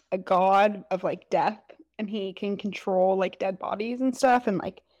like a god of like death, and he can control like dead bodies and stuff, and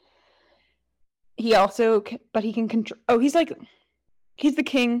like he also but he can control he's the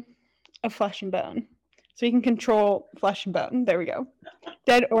king of flesh and bone, so he can control flesh and bone. There we go.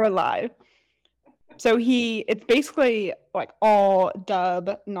 Dead or alive. So it's basically like all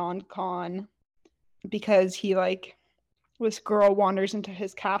dub non-con, because he like, this girl wanders into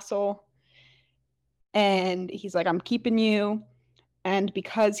his castle and he's like, I'm keeping you. And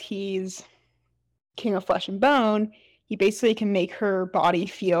because he's king of flesh and bone, he basically can make her body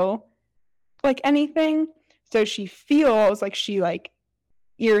feel like anything. So she feels like she like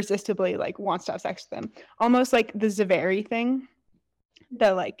irresistibly like wants to have sex with him. Almost like the Zaveri thing,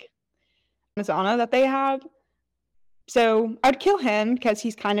 the like Amazona that they have. So I'd kill him because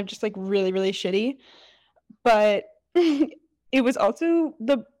he's kind of just like really, really shitty. But it was also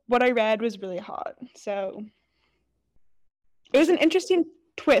what I read was really hot. So it was an interesting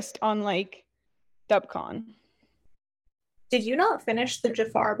twist on like Dubcon. Did you not finish the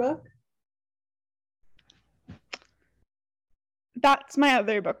Jafar book? That's my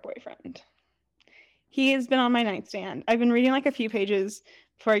other book boyfriend. He has been on my nightstand. I've been reading like a few pages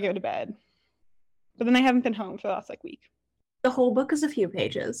before I go to bed. But then I haven't been home for the last like week. The whole book is a few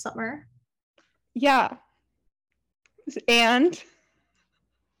pages, Summer. Yeah. And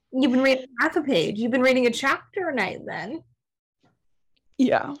You've been reading half a page. You've been reading a chapter a night then.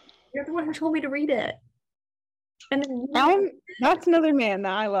 yeah. You're the one who told me to read it. And then That's another man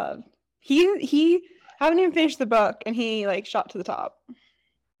that I love. He haven't even finished the book and he like shot to the top.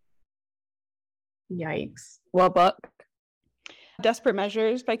 Yikes. What book? Desperate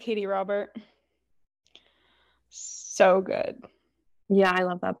Measures by Katie Robert. So good. Yeah, I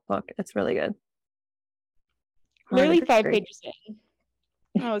love that book. It's really good. Literally 5 pages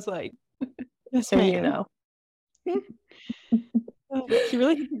in. I was like, this so man. You know. She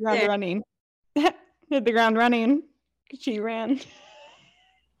really hit the ground running. Hit the ground running. She ran.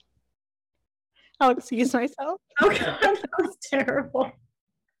 I'll excuse myself. Oh god, that was terrible.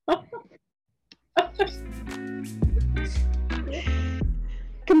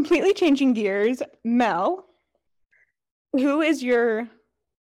 Completely changing gears, Mel, who is your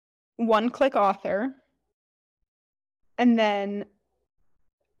one-click author? And then,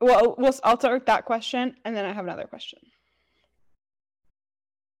 well, I'll start with that question, and then I have another question.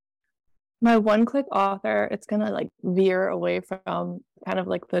 My one-click author, it's gonna like veer away from kind of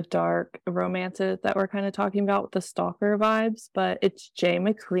like the dark romances that we're kind of talking about with the stalker vibes, but it's Jay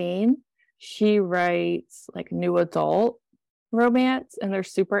McLean. She writes like new adult romance, and they're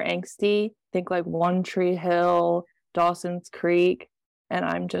super angsty. Think like One Tree Hill, Dawson's Creek, and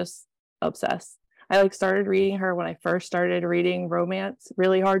I'm just obsessed. I like started reading her when I first started reading romance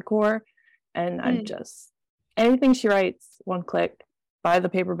really hardcore, and I'm just anything she writes, one click. Buy the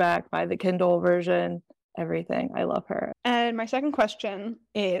paperback, buy the Kindle version, everything. I love her. And my second question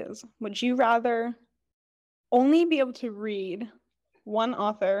is, would you rather only be able to read one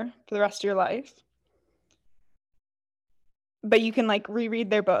author for the rest of your life, but you can like reread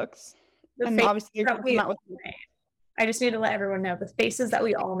their books? And obviously you're talking about I just need to let everyone know the faces that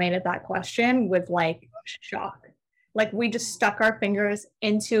we all made at that question with like shock. Like we just stuck our fingers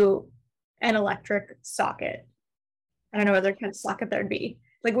into an electric socket. I don't know what other kind of socket there'd be.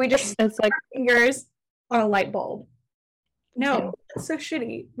 Like we just it's like our fingers on a light bulb. No, that's so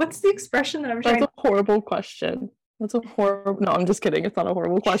shitty. What's the expression that I'm trying? That's a horrible question. That's a horrible. No, I'm just kidding. It's not a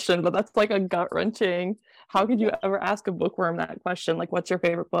horrible question, but that's like a gut wrenching. How could you ever ask a bookworm that question? Like, what's your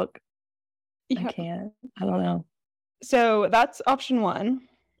favorite book? Yeah. I can't. I don't know. So that's option one.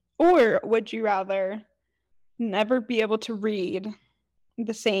 Or would you rather never be able to read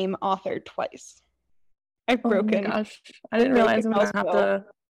the same author twice? I've broken. Oh my gosh. I didn't realize I'm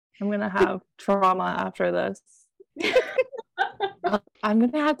gonna have trauma after this. I'm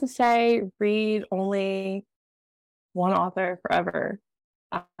gonna have to say read only one author forever.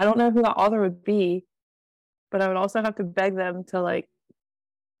 I don't know who that author would be, but I would also have to beg them to like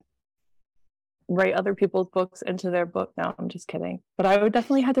write other people's books into their book. No, I'm just kidding. But I would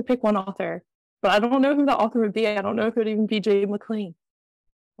definitely have to pick one author. But I don't know who the author would be. I don't know if it would even be Jay McLean.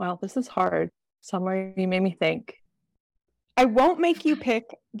 Wow, this is hard. Summer, you made me think. I won't make you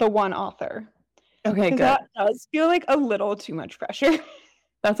pick the one author. Okay, good. That does feel like a little too much pressure.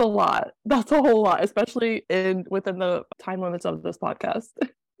 That's a lot. That's a whole lot, especially within the time limits of this podcast.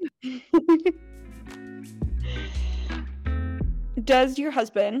 Does your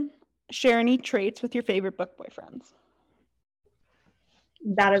husband share any traits with your favorite book boyfriends?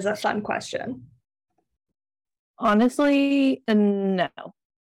 That is a fun question. Honestly, no.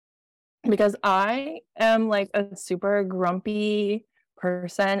 Because I am like a super grumpy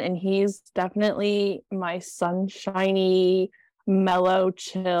person, and he's definitely my sunshiny, mellow,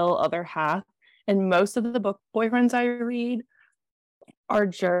 chill other half. And most of the book boyfriends I read are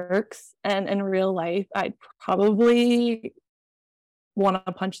jerks, and in real life I'd probably want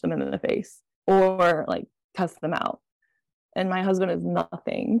to punch them in the face or like cuss them out. And my husband is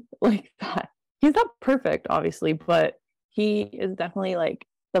nothing like that. He's not perfect, obviously, but he is definitely like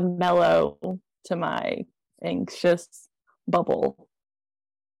the mellow to my anxious bubble.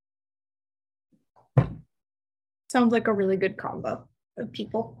 Sounds like a really good combo of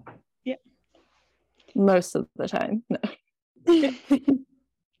people. Yeah. Most of the time. No.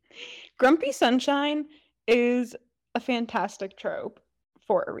 Grumpy Sunshine is a fantastic trope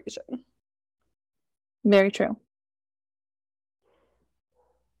for a reason. Very true.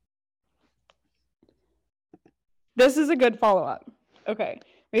 This is a good follow-up. Okay.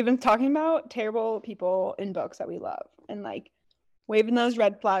 We've been talking about terrible people in books that we love and like waving those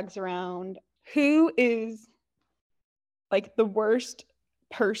red flags around. Who is like the worst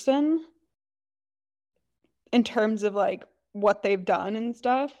person in terms of like what they've done and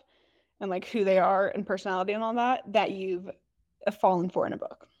stuff and like who they are and personality and all that you've fallen for in a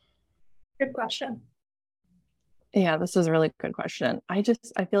book? Good question. Yeah, this is a really good question. I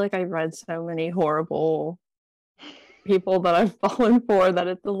feel like I read so many horrible people that I've fallen for that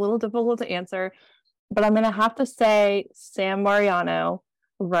it's a little difficult to answer. But I'm gonna have to say Sam Mariano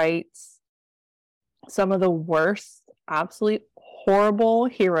writes some of the worst, absolute horrible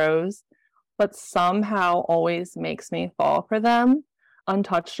heroes, but somehow always makes me fall for them.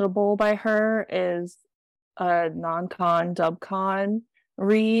 Untouchable by her is a non-con dub-con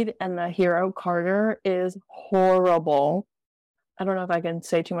read, and the hero Carter is horrible. I don't know if I can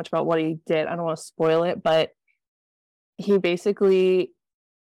say too much about what he did. I don't want to spoil it, but he basically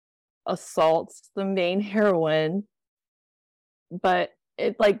assaults the main heroine, but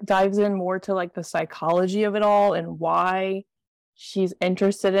it like dives in more to like the psychology of it all and why she's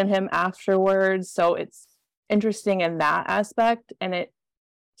interested in him afterwards. So it's interesting in that aspect, and it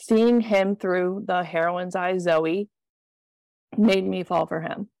seeing him through the heroine's eyes, Zoe, made me fall for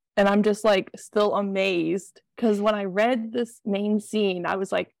him. And I'm just like still amazed because when I read this main scene, I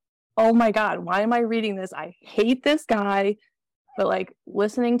was like, oh my God, why am I reading this? I hate this guy. But like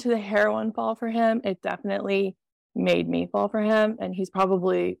listening to the heroine fall for him, it definitely made me fall for him. And he's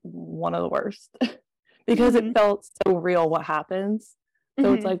probably one of the worst because it felt so real what happens.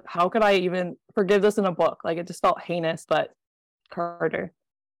 So it's like, how could I even forgive this in a book? Like it just felt heinous. But Carter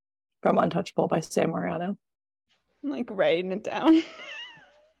from Untouchable by Sam Mariano. I'm like writing it down.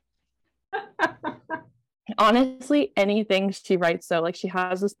 Honestly, anything she writes, so like she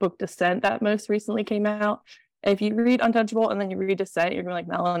has this book Descent that most recently came out. If you read Untouchable and then you read Descent, you're gonna be like,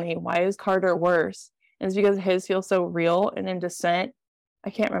 Melanie, why is Carter worse? And it's because his feels so real. And in Descent, I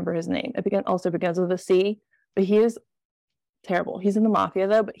can't remember his name. It also begins with a C, but he is terrible. He's in the mafia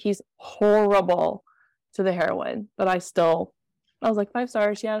though, but he's horrible to the heroine. But I was like 5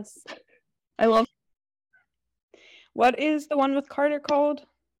 stars, yes. I love. What is the one with Carter called?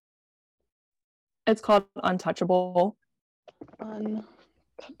 It's called Untouchable. Untouchable.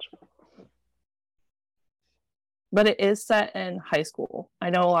 But it is set in high school.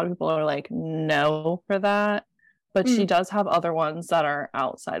 I know a lot of people are like, no for that. But she does have other ones that are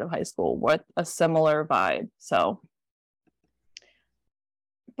outside of high school with a similar vibe. So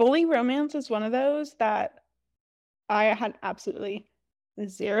Bully Romance is one of those that I had absolutely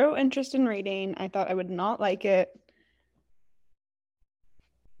zero interest in reading. I thought I would not like it.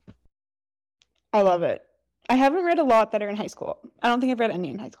 I love it. I haven't read a lot that are in high school. I don't think I've read any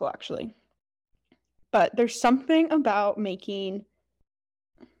in high school, actually. But there's something about making...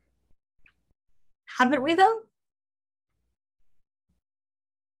 Haven't we, though?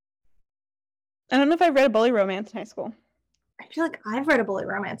 I don't know if I've read a bully romance in high school. I feel like I've read a bully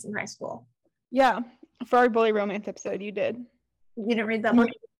romance in high school. Yeah. For our bully romance episode, you did. You didn't read that book?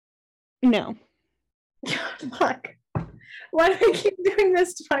 No. Fuck. Why do I keep doing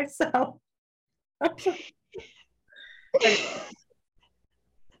this to myself? But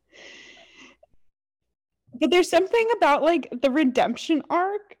there's something about like the redemption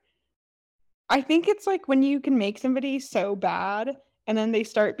arc. I think it's like when you can make somebody so bad and then they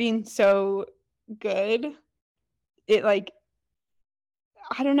start being so good, it like,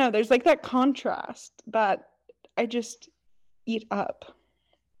 I don't know, there's like that contrast that I just eat up.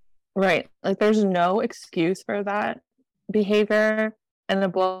 right, like there's no excuse for that behavior in the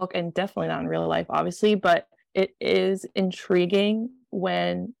book, and definitely not in real life, obviously, but it is intriguing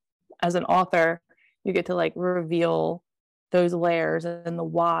when, as an author, you get to like reveal those layers and the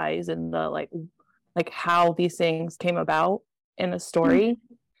whys and the like how these things came about in a story.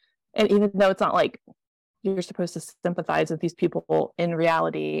 And even though it's not like you're supposed to sympathize with these people in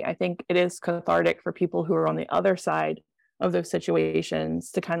reality, I think it is cathartic for people who are on the other side of those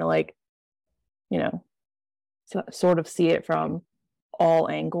situations to kind of like, you know, sort of see it from all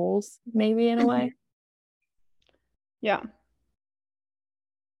angles, maybe in a way. Yeah.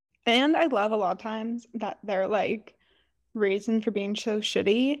 And I love a lot of times that their like reason for being so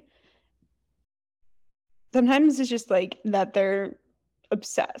shitty sometimes it's just like that they're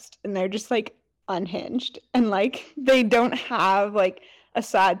obsessed and they're just like unhinged and like they don't have like a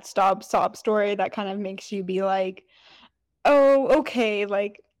sad sob story that kind of makes you be like, oh, okay,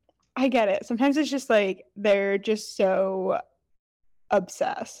 like I get it. Sometimes it's just like they're just so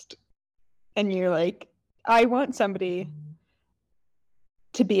obsessed and you're like, I want somebody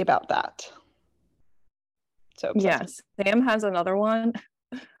to be about that. So obsessed. Yes, Sam has another one.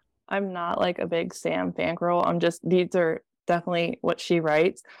 I'm not like a big Sam fangirl. These are definitely what she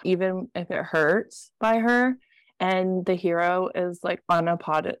writes, even if it hurts by her. And the hero is like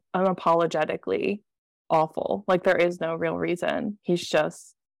unapologetically awful. Like there is no real reason. He's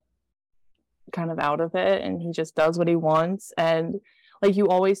just kind of out of it and he just does what he wants. And Like, you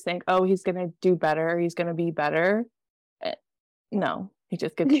always think, oh, he's gonna do better, he's gonna be better. No, he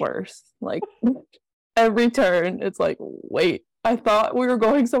just gets worse. Like, every turn, it's like, wait, I thought we were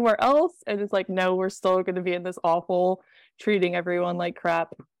going somewhere else, and it's like, no, we're still gonna be in this awful, treating everyone like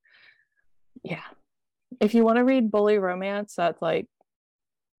crap. Yeah. If you want to read bully romance that's like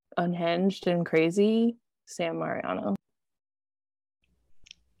unhinged and crazy, Sam Mariano.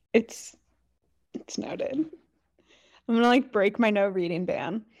 It's noted. I'm gonna like break my no reading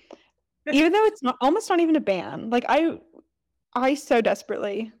ban, even though it's almost not even a ban. Like I so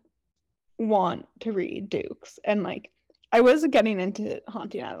desperately want to read Dukes, and like I was getting into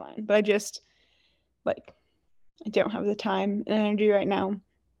Haunting Adeline, but I just like I don't have the time and energy right now.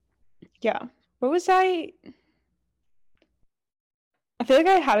 Yeah. What was I feel like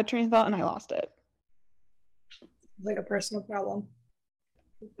I had a train of thought and I lost it. Like a personal problem.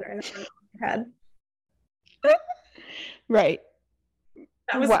 Head. Right.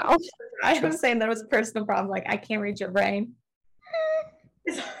 That was, wow. I was saying that was a personal problem. Like, I can't read your brain.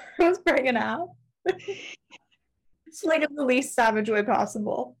 I was bringing out. It's like in the least savage way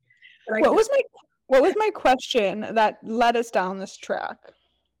possible. Like, what was my question that led us down this track?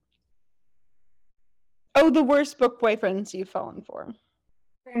 Oh, the worst book boyfriends you've fallen for.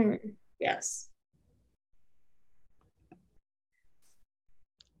 Yes.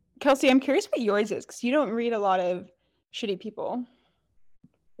 Kelsey, I'm curious what yours is, because you don't read a lot of shitty people.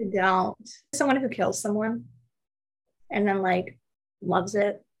 I don't. Someone who kills someone and then like loves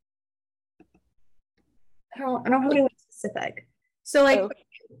it. I don't have anyone specific. So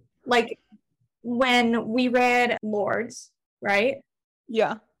like when we read Lords, right?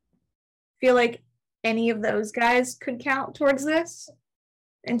 Yeah. Feel like any of those guys could count towards this.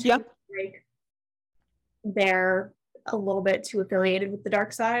 And yeah, like they're a little bit too affiliated with the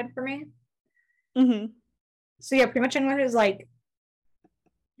dark side for me. Mm-hmm. So yeah, pretty much anyone who's like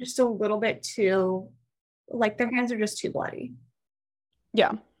just a little bit too, like their hands are just too bloody.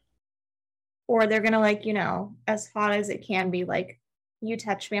 Yeah. Or they're gonna like, you know, as hot as it can be, like, you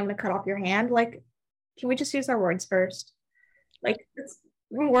touch me, I'm gonna cut off your hand. Like, can we just use our words first? Like, it's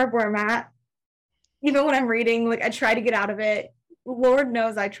where I'm at. Even when I'm reading, like, I try to get out of it. Lord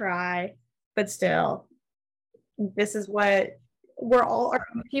knows I try, but still, this is what we're all our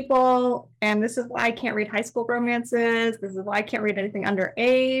own people, and this is why I can't read high school romances. This is why I can't read anything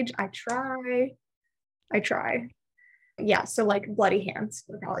underage. I try. Yeah, so like bloody hands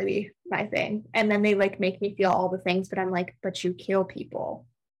would probably be my thing. And then they like make me feel all the things, but I'm like, but you kill people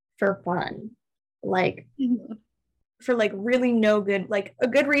for fun. Like for like really no good, like a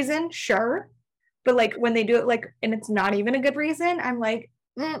good reason, sure. But like when they do it like and it's not even a good reason, I'm like,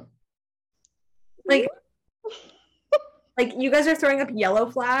 like you guys are throwing up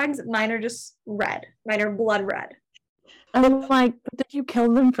yellow flags. Mine are just red. Mine are blood red. I'm like, did you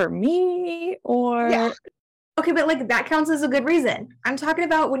kill them for me? Or yeah. Okay, but like that counts as a good reason. I'm talking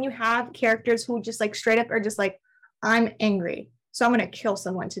about when you have characters who just like straight up are just like, I'm angry, so I'm gonna kill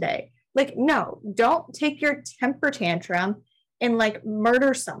someone today. Like, no, don't take your temper tantrum and like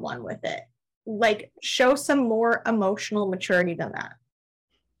murder someone with it. Like, show some more emotional maturity than that.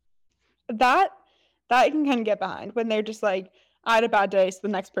 That I can kind of get behind, when they're just like, I had a bad day, so the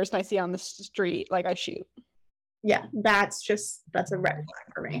next person I see on the street, like, I shoot. Yeah, that's a red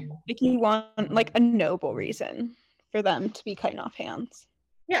flag for me. Like, you want like a noble reason for them to be cutting off hands.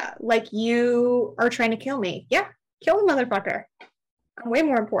 Yeah, like you are trying to kill me. Yeah, kill the motherfucker. I'm way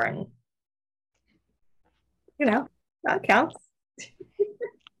more important. You know, that counts.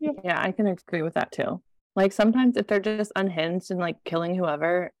 Yeah, I can agree with that too. Like sometimes if they're just unhinged and like killing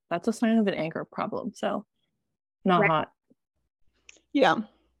whoever, that's a sign of an anger problem. So not hot. Yeah.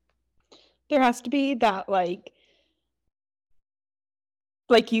 There has to be that like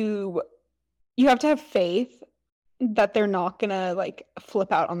you have to have faith that they're not gonna like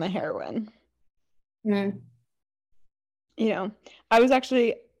flip out on the heroin. You know, I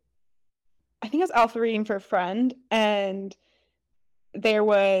think I was alpha reading for a friend, and there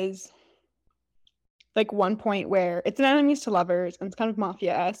was like one point where it's an enemies to lovers and it's kind of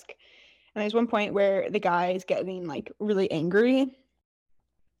mafia-esque, and there's one point where the guy is getting like really angry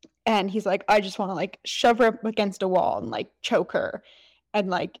and he's like, I just want to like shove her up against a wall and like choke her, and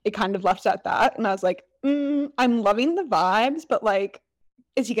like it kind of left at that, and I was like, I'm loving the vibes, but like,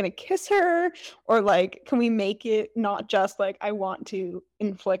 is he gonna kiss her, or like can we make it not just like I want to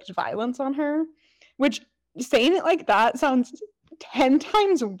inflict violence on her, which saying it like that sounds 10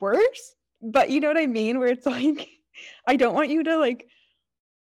 times worse, but you know what I mean, where it's like I don't want you to like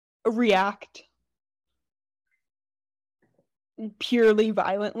react purely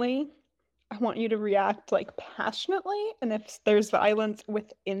violently. I want you to react like passionately, and if there's violence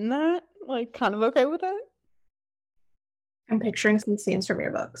within that, like kind of okay with it. I'm picturing some scenes from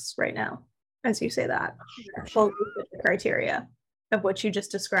your books right now as you say that. Fully fit the criteria of what you just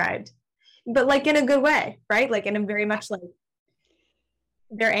described, but like in a good way, right? Like in a very much like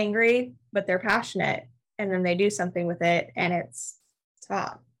they're angry, but they're passionate, and then they do something with it, and it's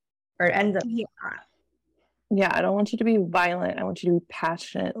top, or it ends up not. Yeah, I don't want you to be violent. I want you to be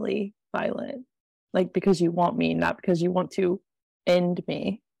passionately violent, like because you want me, not because you want to end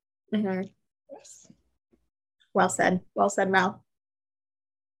me. Mm-hmm. Yes. Well said, Mel.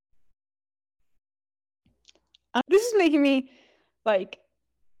 This is making me like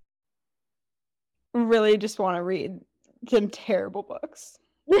really just want to read some terrible books.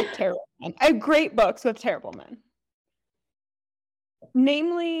 Terrible men. I have great books with terrible men.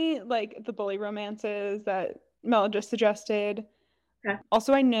 Namely, like the bully romances that Mel just suggested. Okay.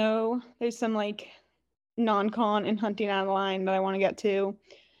 Also, I know there's some like non-con and Hunting Out of the Line that I want to get to,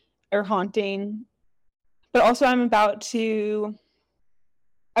 or Haunting. But also I'm at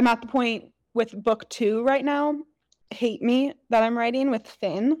the point with book 2 right now, Hate Me, that I'm writing with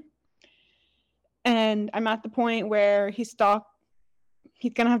Finn. And I'm at the point where he's gonna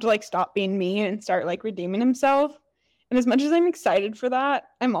have to like stop being mean and start like redeeming himself. And as much as I'm excited for that,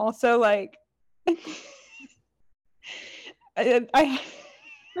 I'm also like I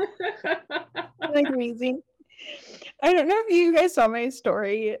like amazing. I don't know if you guys saw my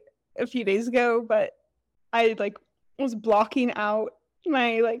story a few days ago, but I like was blocking out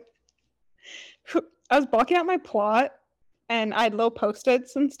my plot, and I had little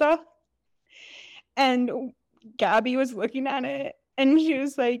post-its and stuff. And Gabby was looking at it, and she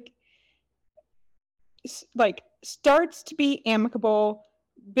was like starts to be amicable,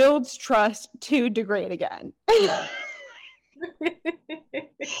 builds trust to degrade again.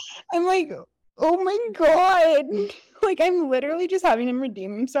 I'm like, oh my god. Like, I'm literally just having him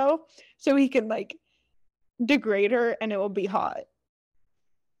redeem himself so he can like degrade her and it will be hot.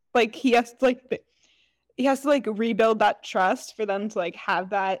 Like he has to rebuild that trust for them to like have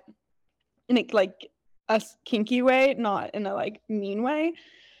that in like a kinky way, not in a like mean way.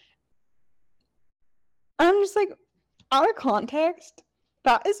 I'm just like, out of context,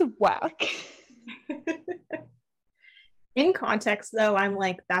 that is whack. In context, though, I'm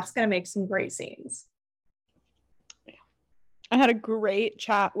like, that's gonna make some great scenes. I had a great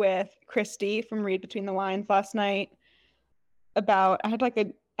chat with Christy from Read Between the Lines last night about I had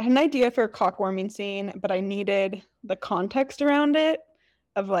an idea for a cock-warming scene, but I needed the context around it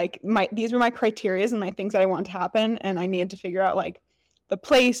of like these were my criteria and my things that I want to happen, and I needed to figure out like the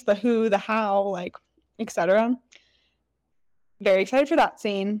place, the who, the how, like etc. Very excited for that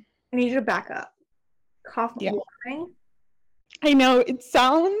scene. I need you to back up. Cough warming. I know it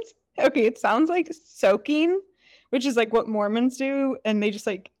sounds like soaking, which is like what Mormons do, and they just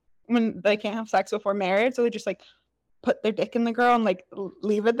like when they can't have sex before marriage, so they just like put their dick in the girl and like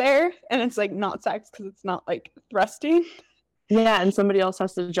leave it there, and it's like not sex because it's not like thrusting. Yeah, and somebody else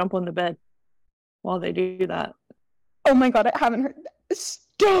has to jump on the bed while they do that. Oh my god, I haven't heard that.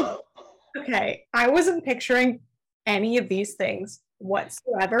 Stop. Okay, I wasn't picturing any of these things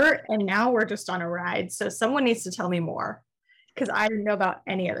whatsoever, and now we're just on a ride. So someone needs to tell me more because I didn't know about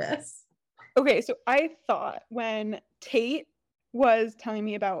any of this. Okay, so I thought when Tate was telling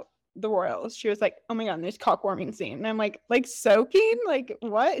me about the royals, she was like, oh my god, there's cock-warming scene, and I'm like soaking, like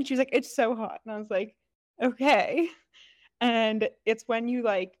what? And she's like, it's so hot, and I was like, okay. And it's when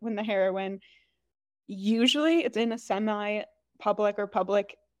the heroine, usually it's in a semi-public or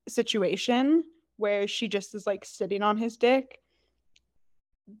public situation where she just is like sitting on his dick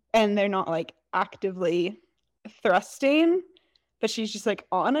and they're not like actively thrusting, but she's just like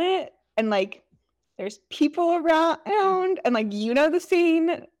on it, and like there's people around, and like the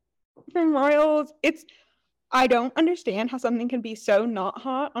scene from Royals. I don't understand how something can be so not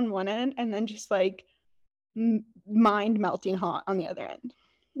hot on one end and then just like mind melting hot on the other end.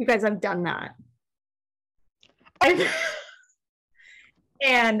 You guys have done that.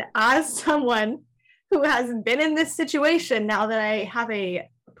 And as someone who has been in this situation, now that I have a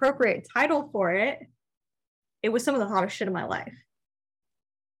appropriate title for it, it was some of the hottest shit in my life.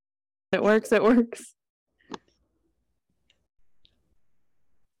 It works.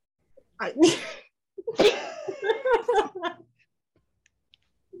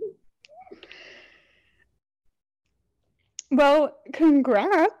 Well,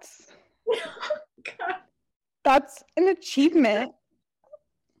 congrats. God. That's an achievement.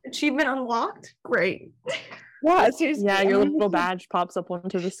 Achievement unlocked? Great. Yeah, seriously. Yeah, your little badge pops up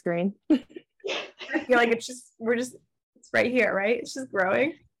onto the screen. I feel like it's right here, right? It's just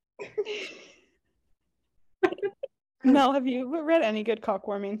growing. Mel, have you read any good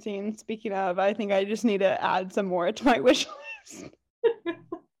cockwarming scenes? Speaking of, I think I just need to add some more to my wish list.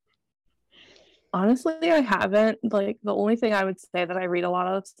 Honestly, I haven't. Like, the only thing I would say that I read a lot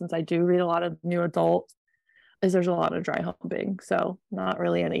of, since I do read a lot of new adult, is there's a lot of dry humping. So not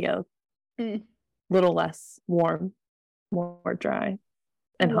really any of little less warm, more dry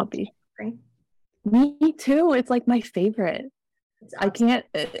and humpy. Me too. It's like my favorite. I can't,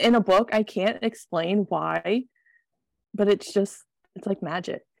 in a book, I can't explain why, but it's like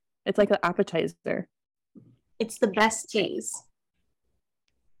magic. It's like an appetizer. It's the best tease.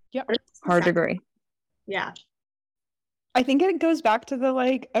 Yep. Hard to agree. Yeah. I think it goes back to the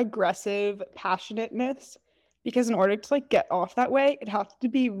like aggressive passionateness, because in order to like get off that way, it has to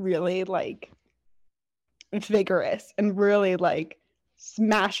be really like vigorous and really like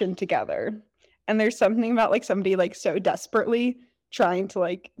smashing together. And there's something about like somebody like so desperately trying to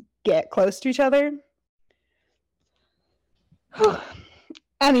like get close to each other.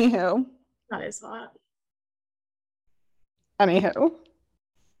 Anywho. That is hot. Anywho.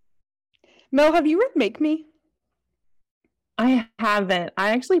 Mel, have you read Make Me? I haven't.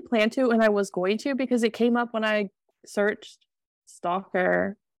 I actually planned to, and I was going to, because it came up when I searched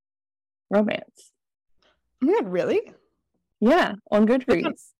Stalker Romance. Yeah, really? Yeah, on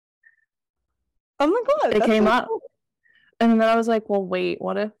Goodreads. Oh my god. It came up. Cool. And then I was like, well, wait,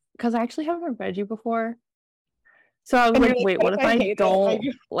 what if, because I actually haven't read you before. So I was like, wait, what if I don't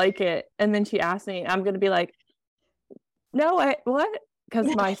like it? And then she asked me, I'm going to be like, no, what?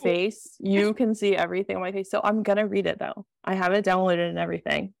 Because my face, you can see everything on my face. So I'm going to read it though. I have it downloaded and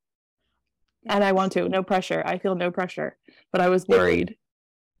everything. And I want to. No pressure. I feel no pressure. But I was worried.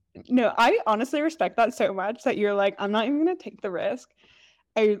 No, I honestly respect that so much that you're like, I'm not even going to take the risk.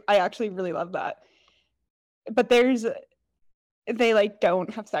 I actually really love that. But they like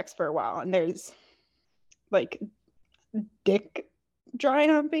don't have sex for a while. And there's like dick dry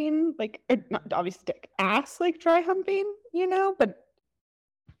humping. Like, not obviously dick, ass like dry humping, you know? But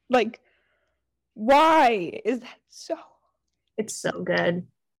like, why is that so? It's so good.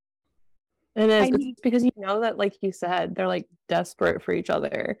 It is. It's because you know that, like you said, they're like desperate for each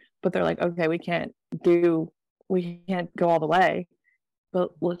other, but they're like, okay, we can't go all the way,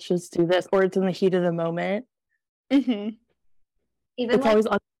 but let's just do this. Or it's in the heat of the moment. Mm-hmm. It's always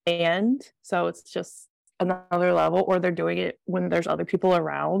unplanned, so it's just another level. Or they're doing it when there's other people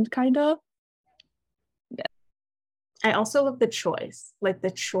around, kind of. Yeah. I also love the choice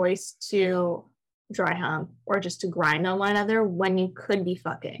to dry hump or just to grind on one another when you could be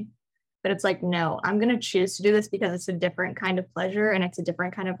fucking. But it's like, no, I'm going to choose to do this because it's a different kind of pleasure and it's a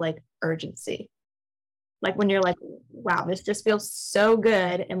different kind of like urgency. Like when you're like, wow, this just feels so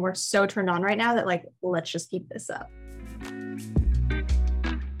good and we're so turned on right now that like, let's just keep this up.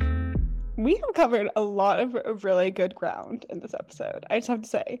 We have covered a lot of really good ground in this episode. I just have to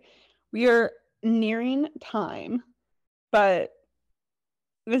say, we are nearing time, but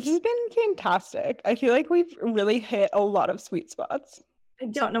this has been fantastic. I feel like we've really hit a lot of sweet spots. I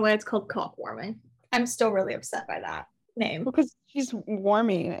don't know why it's called cock warming. I'm still really upset by that name. Because she's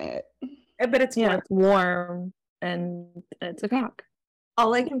warming it. But it's it's warm and it's a cock.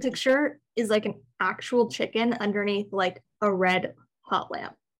 All I can picture is like an actual chicken underneath like a red hot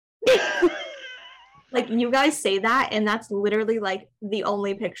lamp. Like you guys say that and that's literally like the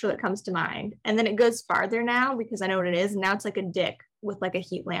only picture that comes to mind. And then it goes farther now because I know what it is. And now it's like a dick with like a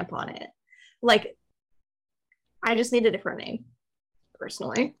heat lamp on it. Like I just need a different name.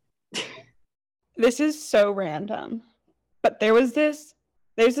 Personally. This is so random, but there's this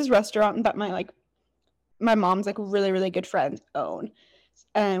restaurant that my mom's like really, really good friends own,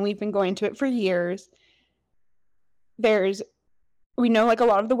 and we've been going to it for years. We know like a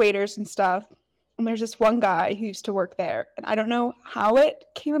lot of the waiters and stuff, and there's this one guy who used to work there, and I don't know how it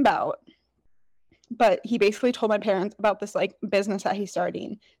came about, but he basically told my parents about this like business that he's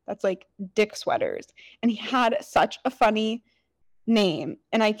starting that's like dick sweaters, and he had such a funny name,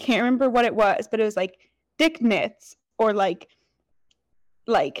 and I can't remember what it was, but it was like dick knits or like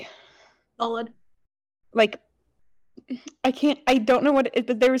solid. Like I don't know what it is,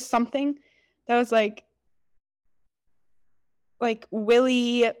 but there was something that was like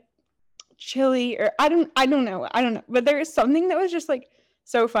Willy Chili, or I don't know, but there was something that was just like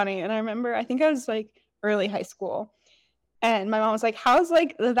so funny. And I remember, I think I was like early high school, and my mom was like, how's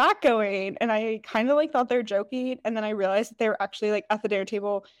like that going? And I kind of like thought they were joking. And then I realized that they were actually like at the dinner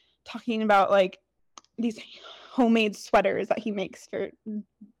table talking about like these homemade sweaters that he makes for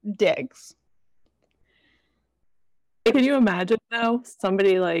digs. Can you imagine though,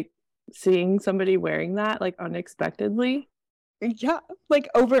 somebody like seeing somebody wearing that like unexpectedly? Yeah, like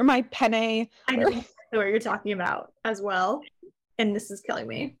over my penne. I know what you're talking about as well. And this is killing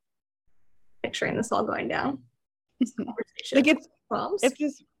me. Picturing this all going down. Like it's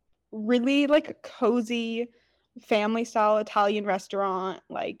just really like a cozy family style Italian restaurant.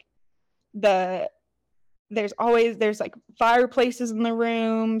 Like there's like fireplaces in the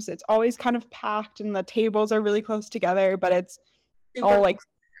rooms. It's always kind of packed and the tables are really close together, but it's all like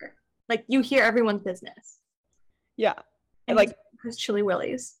you hear everyone's business. Yeah. And like his Chili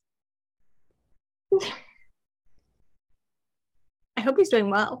Willies. I hope he's doing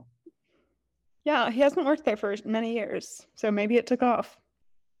well. Yeah, he hasn't worked there for many years, so maybe it took off.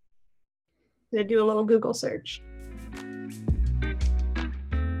 Did I do a little Google search?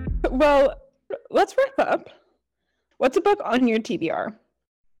 Well, let's wrap up. What's a book on your TBR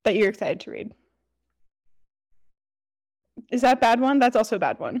that you're excited to read? Is that a bad one? That's also a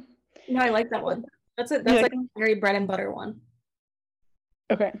bad one. No, I like that one. That's like a very bread and butter one.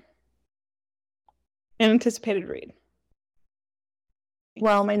 Okay. Anticipated read.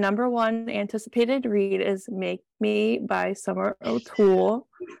 Well, my number one anticipated read is Make Me by Summer O'Toole.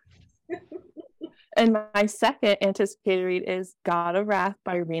 And my second anticipated read is God of Wrath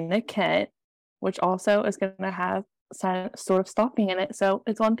by Rena Kent, which also is going to have sort of stalking in it. So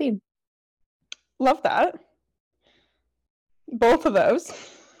it's on theme. Love that. Both of those.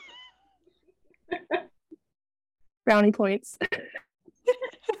 Brownie points.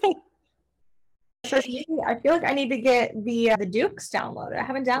 I feel like I need to get the Dukes downloaded. I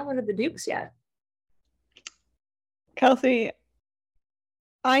haven't downloaded the Dukes yet. Kelsey,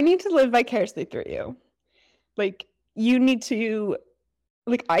 I need to live vicariously through you. Like, you need to,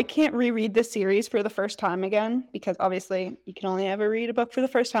 like, I can't reread this series for the first time again, because obviously you can only ever read a book for the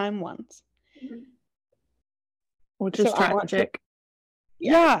first time once. Which is tragic.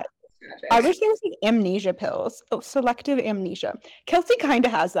 Yeah. I wish there was like amnesia pills. Oh, selective amnesia. Kelsey kind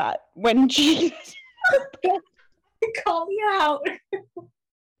of has that when she call me out.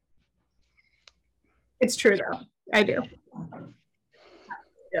 It's true though. I do.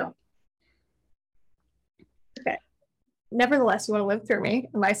 Yeah. Okay. Nevertheless, you want to live through me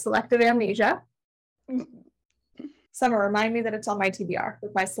and my selective amnesia. Summer, remind me that it's on my TBR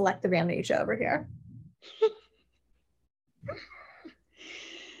with my selective amnesia over here.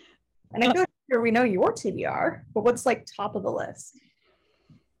 And I feel like we know your TBR, but what's like top of the list?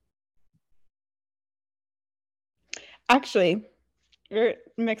 Actually, you're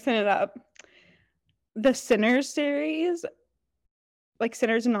mixing it up. The Sinners series, like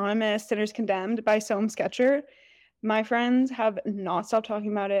Sinners Anonymous, Sinners Condemned by Soam Sketcher, my friends have not stopped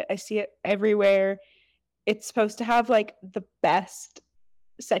talking about it. I see it everywhere. It's supposed to have like the best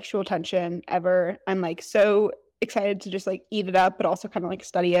sexual tension ever. I'm like so excited to just like eat it up, but also kind of like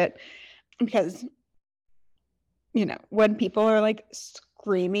study it, because you know, when people are like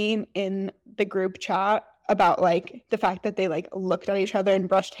screaming in the group chat about like the fact that they like looked at each other and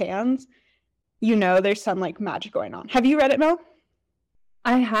brushed hands, you know there's some like magic going on. Have you read it, Mel?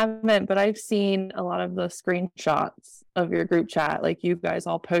 I haven't, but I've seen a lot of the screenshots of your group chat, like you guys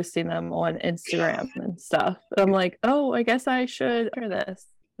all posting them on Instagram and stuff. And I'm like, oh, I guess I should order this.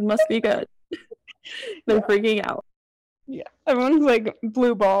 It must be good. They're freaking out. Yeah, everyone's like,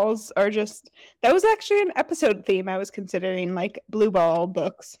 blue balls are just, that was actually an episode theme I was considering, like blue ball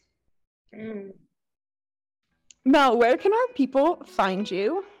books. Mel, where can our people find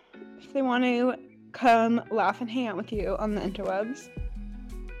you if they want to come laugh and hang out with you on the interwebs?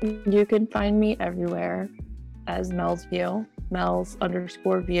 You can find me everywhere as Mel's View,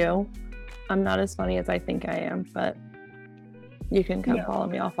 Mel's_view. I'm not as funny as I think I am, but you can come follow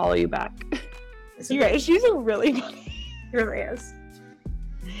me. I'll follow you back. She's a really funny. She really is.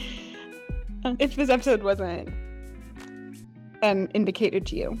 If this episode wasn't an indicator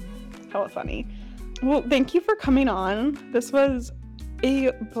to you, hella funny. Well, thank you for coming on. This was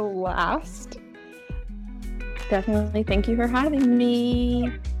a blast. Definitely. Thank you for having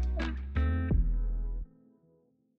me.